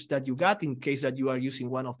privileges that you got in case that you are using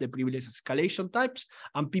one of the privilege escalation types,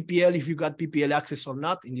 and PPL if you got PPL access or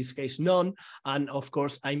not, in this case, none. And of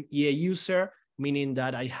course, I'm EA user, meaning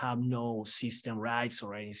that I have no system rights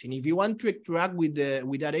or anything. If you want to interact with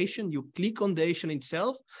that agent, you click on the agent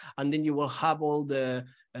itself, and then you will have all the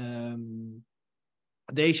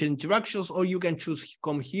agent interactions, or you can choose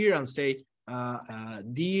come here and say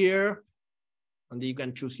dear, and then you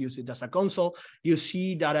can choose use it as a console. You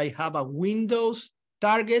see that I have a Windows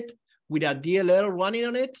target with a DLL running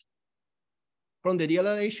on it from the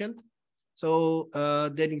DLL agent. So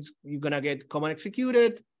then you're gonna get command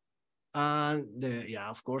executed. And yeah,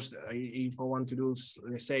 of course, if I want to do,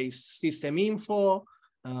 let's say, system info,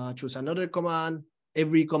 choose another command.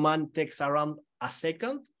 Every command takes around a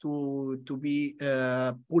second to be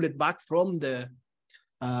pulled back from the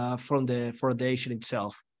agent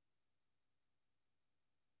itself.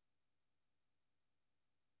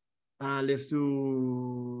 Let's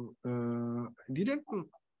do didn't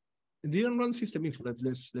run system info.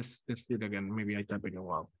 Let's do it again. Maybe I type it a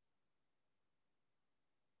while.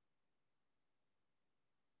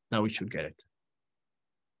 Now we should get it.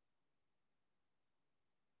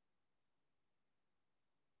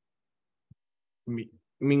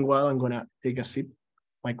 Meanwhile, I'm gonna take a sip,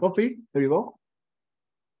 my coffee. There you go.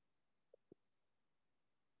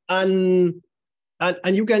 And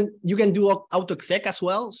And you can do AutoExec as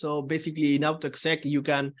well. So basically in AutoExec, you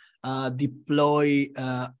can deploy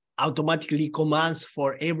automatically commands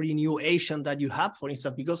for every new agent that you have, for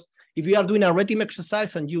instance, because if you are doing a red team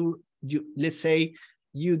exercise and you let's say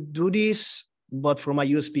you do this, but from a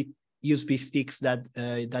USB sticks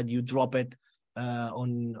that you drop it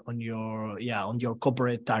on your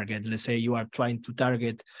corporate target. Let's say you are trying to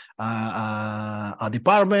target a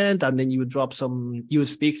department, and then you drop some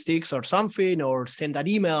USB sticks or something, or send an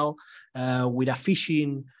email with a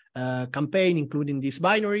phishing campaign, including these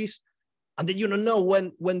binaries. And then you don't know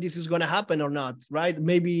when this is going to happen or not, right?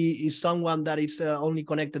 Maybe it's someone that is only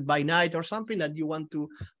connected by night or something that you want to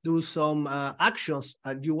do some actions,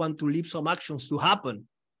 and you want to leave some actions to happen,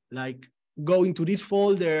 like go into this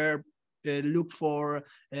folder, look for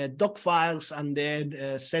doc files, and then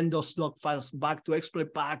send those doc files back to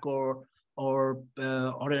exploit pack, or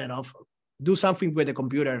do something with the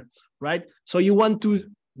computer, right? So you want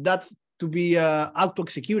that to be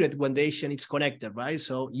auto-executed when the agent is connected, right?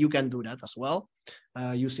 So you can do that as well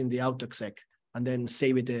using the AutoExec, and then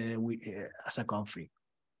save it as a config.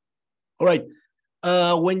 All right,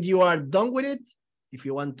 when you are done with it, if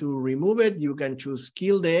you want to remove it, you can choose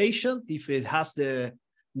kill the agent if it has the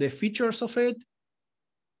features of it.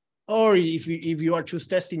 Or if you are choose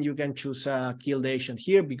testing, you can choose kill the agent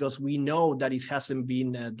here, because we know that it hasn't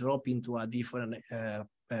been dropped into a different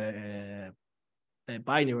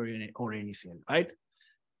binary or anything, right?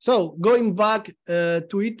 So going back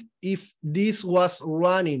to it, if this was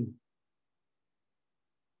running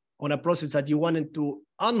on a process that you wanted to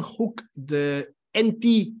unhook the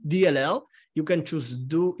NT-DLL, you can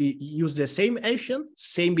use the same agent,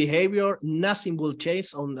 same behavior, nothing will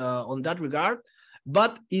change on that regard,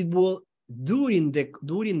 but it will during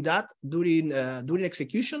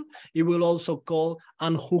execution, it will also call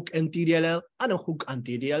unhook NT-DLL and unhook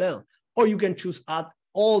NT-DLL. Or you can choose add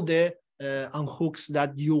all the unhooks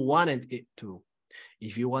that you wanted it to.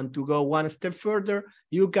 If you want to go one step further,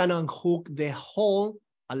 you can unhook the whole.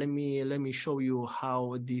 Let me show you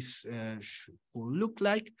how this should look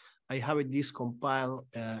like. I have this compiled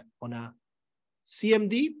on a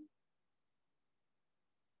CMD.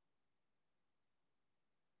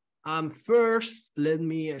 First, let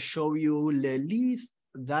me show you the list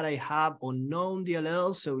that I have on known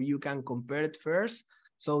DLLs, so you can compare it first.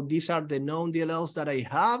 So these are the known DLLs that I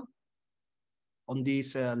have on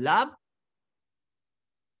this lab.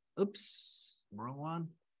 Oops, wrong one.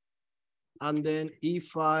 And then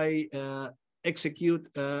if I execute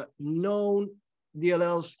known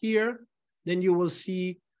DLLs here, then you will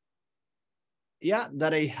see, yeah,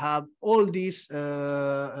 that I have all these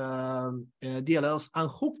DLLs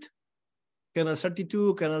unhooked. Kernel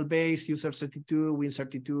 32, kernel base, user 32, win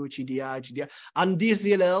 32, GDI. And these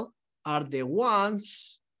DLL are the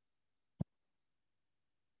ones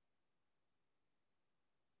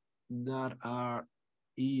that are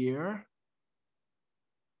here.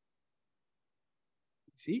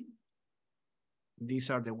 See? These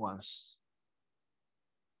are the ones.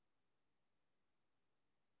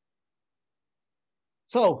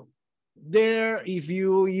 So there, if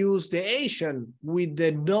you use the agent with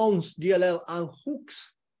the knowns DLL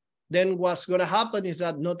unhooks, then what's going to happen is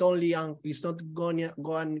that not only it's not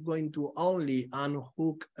going to only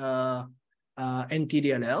unhook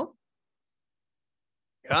NT-DLL,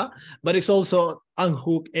 yeah, but it's also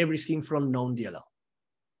unhook everything from known DLL.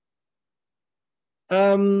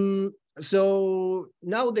 So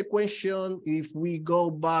now the question, if we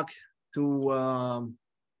go back to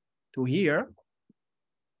here,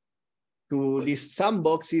 to this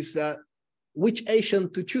sandbox, is which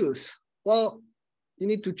agent to choose? Well, you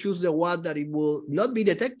need to choose the one that it will not be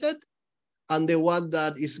detected, and the one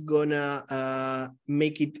that is gonna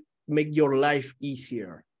make your life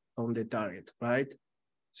easier on the target, right?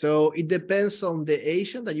 So it depends on the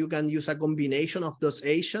agent, that you can use a combination of those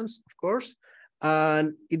agents, of course,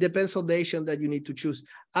 and it depends on the agent that you need to choose.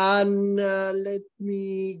 And let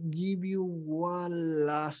me give you one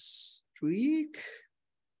last trick.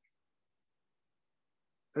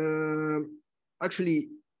 Actually,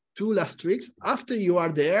 two last tricks. After you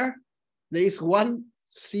are there is one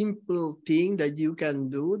simple thing that you can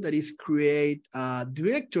do, that is create a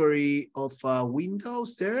directory of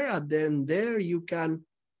Windows there, and then there you can.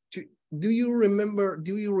 Do you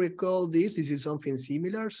recall this? This is something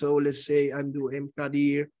similar. So let's say I'm doing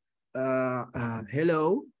mkdir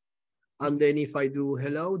hello, and then if I do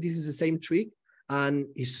hello, this is the same trick, and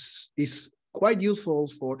it's quite useful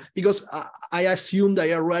because I assume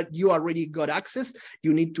that you already got access.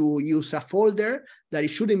 You need to use a folder that it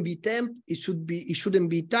shouldn't be temp. It shouldn't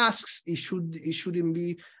be tasks. It shouldn't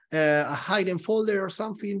be a hidden folder or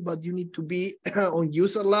something, but you need to be on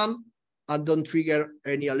user land and don't trigger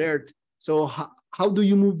any alert. So how do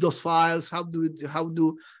you move those files? How do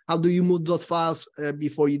you move those files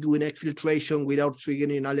before you do an exfiltration without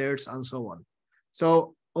triggering alerts and so on?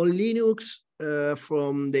 So on Linux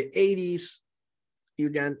from the 80s,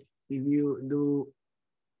 you can, if you do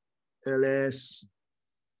ls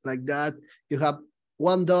like that, you have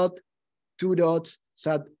 1 dot, 2 dots.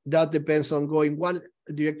 So that depends on going 1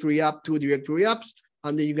 directory up, 2 directory ups,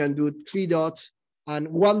 and then you can do 3 dots. And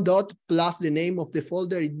 1 dot plus the name of the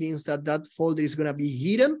folder, it means that that folder is going to be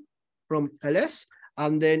hidden from ls.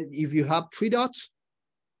 And then if you have 3 dots,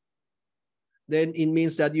 then it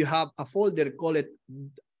means that you have a folder called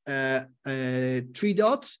 3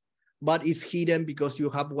 dots, but it's hidden because you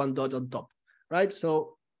have 1 dot on top, right?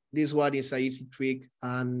 So this one is an easy trick,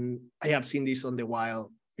 and I have seen this on the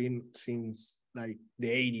wild since like the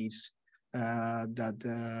 80s.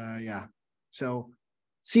 Yeah. So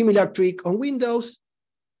similar trick on Windows.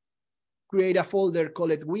 Create a folder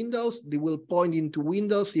called Windows. They will point into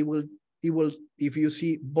Windows. It will. If you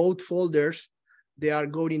see both folders, they are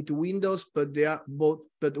going into Windows, but they are both.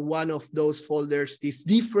 But one of those folders is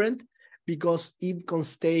different because it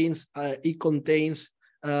contains a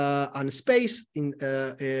space in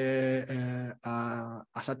as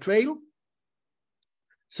a trail.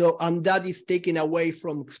 So, and that is taken away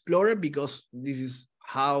from Explorer because this is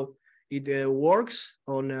how it works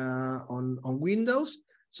on Windows.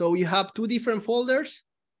 So you have 2 different folders,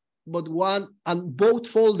 but both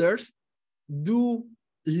folders do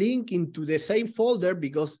link into the same folder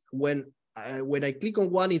because when I click on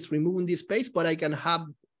one, it's removing this space, but I can have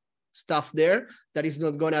stuff there that is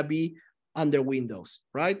not gonna be under Windows,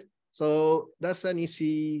 right? So that's an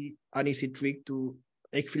easy trick to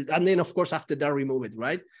exfiltrate, and then of course after that remove it,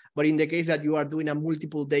 right? But in the case that you are doing a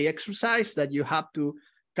multiple day exercise that you have to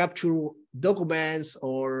capture documents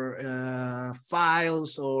or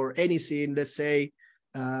files or anything, let's say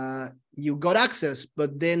you got access,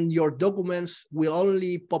 but then your documents will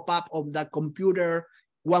only pop up on that computer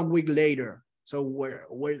 1 week later. So where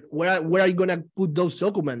are you gonna put those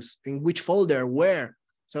documents? In which folder? Where?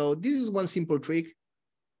 So this is one simple trick.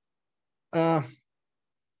 You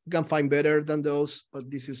can find better than those, but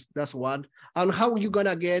that's one. And how are you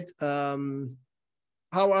gonna get? How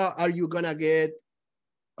are you gonna get?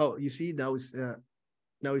 Oh, you see now it's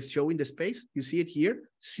showing the space. You see it here.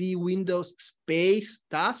 See Windows space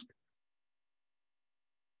task.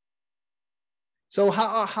 So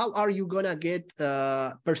how are you gonna get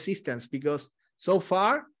persistence? Because so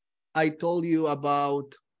far I told you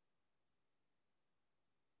about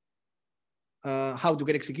how to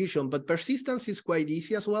get execution, but persistence is quite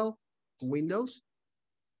easy as well. Windows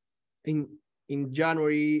in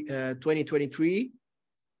January 2023.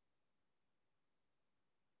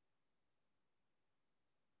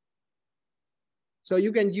 So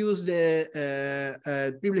you can use the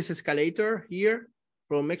privilege escalator here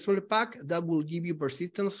from Explorer Pack. That will give you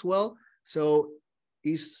persistence as well. So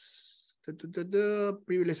is the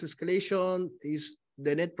privilege escalation is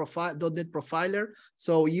the .NET Profiler.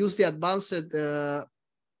 So use the advanced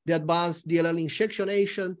DLL injection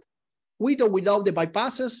agent with or without the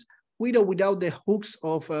bypasses, with or without the hooks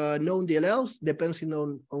of known DLLs, depending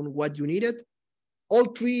on what you needed. All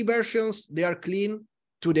 3 versions, they are clean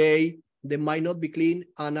today. They might not be clean,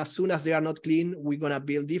 and as soon as they are not clean, we're gonna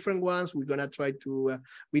build different ones. We're gonna try to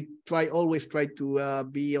always try to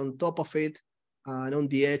be on top of it and on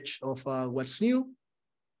the edge of what's new.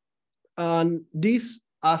 And this,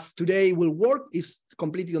 as today will work, is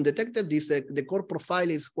completely undetected. This the core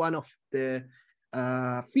profile is one of the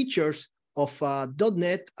features of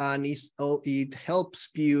 .NET, and it helps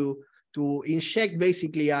you to inject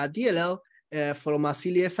basically a DLL from a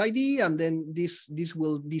CLS ID, and then this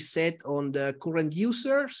will be set on the current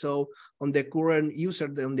user, so on the current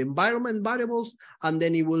user, on the environment variables, and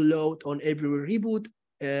then it will load on every reboot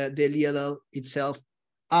the DLL itself.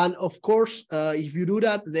 And of course, if you do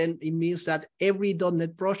that, then it means that every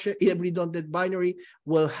 .NET project, every .NET binary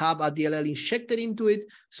will have a DLL injected into it.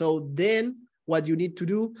 So then what you need to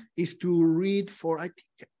do is to read for, I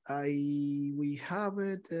think we have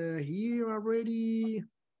it here already.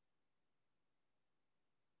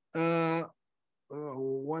 One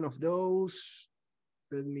of those.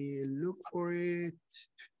 Let me look for it.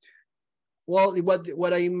 Well,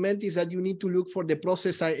 what I meant is that you need to look for the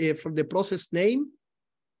process name.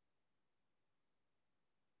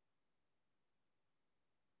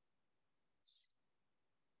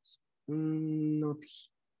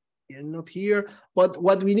 Not here. But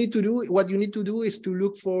what you need to do is to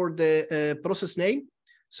look for the process name.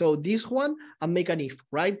 So this one, and make an if,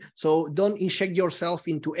 right? So don't inject yourself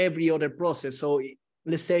into every other process. So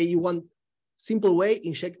let's say you want simple way,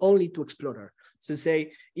 inject only to Explorer. So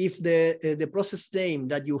say if the process name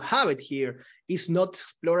that you have it here is not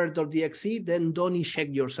explorer.exe, then don't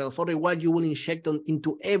inject yourself. Otherwise, you will inject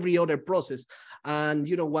into every other process, and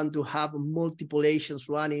you don't want to have multiple agents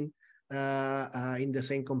running in the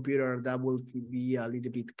same computer. That will be a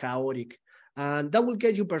little bit chaotic. And that will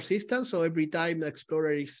get you persistent. So every time the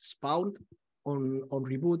Explorer is spawned on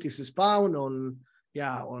reboot is spawned on,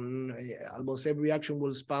 almost every action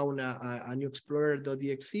will spawn a new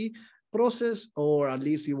Explorer.exe process, or at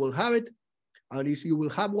least you will have it. At least you will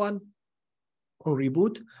have one on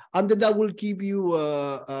reboot, and then that will give you,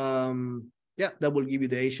 that will give you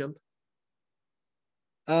the agent.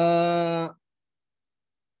 And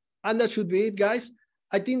that should be it, guys.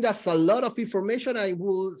 I think that's a lot of information. I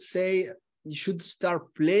will say you should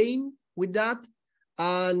start playing with that.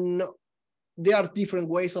 And there are different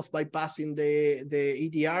ways of bypassing the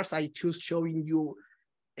EDRs. I choose showing you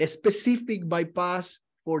a specific bypass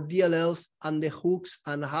for DLLs and the hooks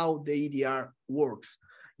and how the EDR works.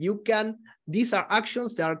 These are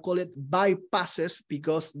actions that are called bypasses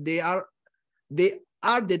because they are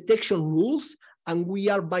detection rules, and we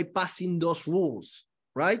are bypassing those rules,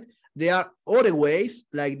 right? There are other ways,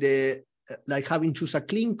 like having choose a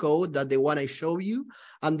clean code, that the one I show you,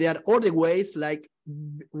 and there are other ways like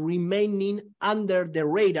remaining under the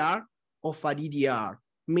radar of an EDR,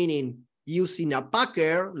 meaning using a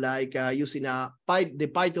packer, like using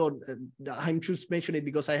the Python. I'm just mentioning it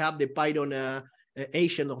because I have the Python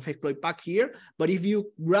agent of exploit pack here. But if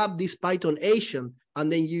you grab this Python agent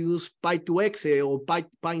and then you use py2exe or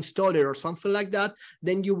PyInstaller or something like that,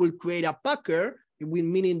 then you will create a packer,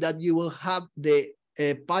 meaning that you will have the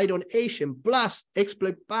Python agent plus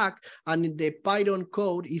exploit pack, and the Python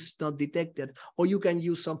code is not detected. Or you can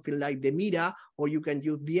use something like the Mira, or you can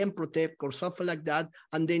use VM Protect or something like that,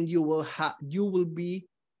 and then you will be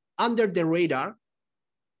under the radar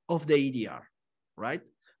of the EDR, right?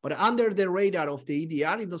 But under the radar of the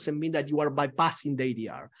EDR, it doesn't mean that you are bypassing the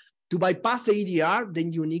EDR. To bypass the EDR,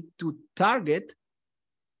 then you need to target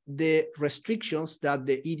the restrictions that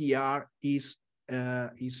the EDR is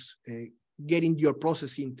getting your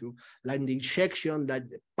process into, like the injection, like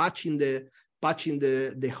patching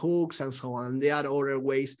the hooks and so on. There are other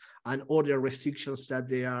ways and other restrictions that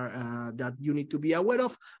that you need to be aware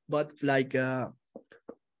of, but like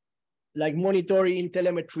monitoring,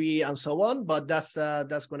 telemetry, and so on. But that's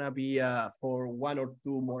gonna be for 1 or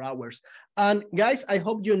 2 more hours. And guys, I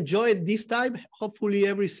hope you enjoyed this time. Hopefully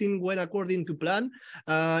everything went according to plan.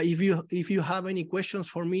 If you have any questions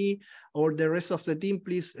for me or the rest of the team,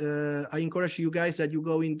 please, I encourage you guys that you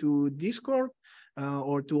go into Discord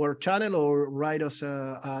or to our channel, or write us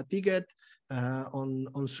a ticket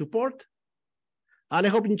on support. And I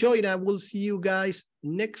hope you enjoyed. I will see you guys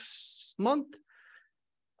next month.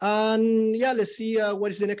 And yeah, let's see what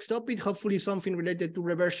is the next topic. Hopefully something related to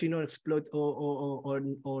reversing or exploit or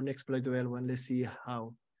exploitable one. Let's see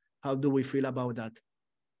how do we feel about that.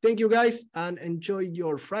 Thank you guys, and enjoy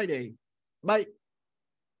your Friday. Bye.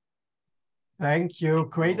 Thank you.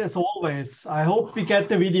 Great as always. I hope we get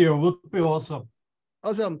the video. Would be awesome.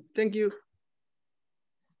 Awesome. Thank you.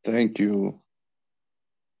 Thank you.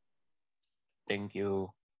 Thank you.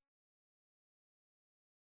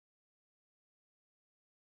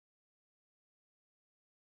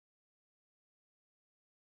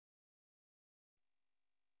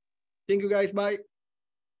 Thank you guys. Bye.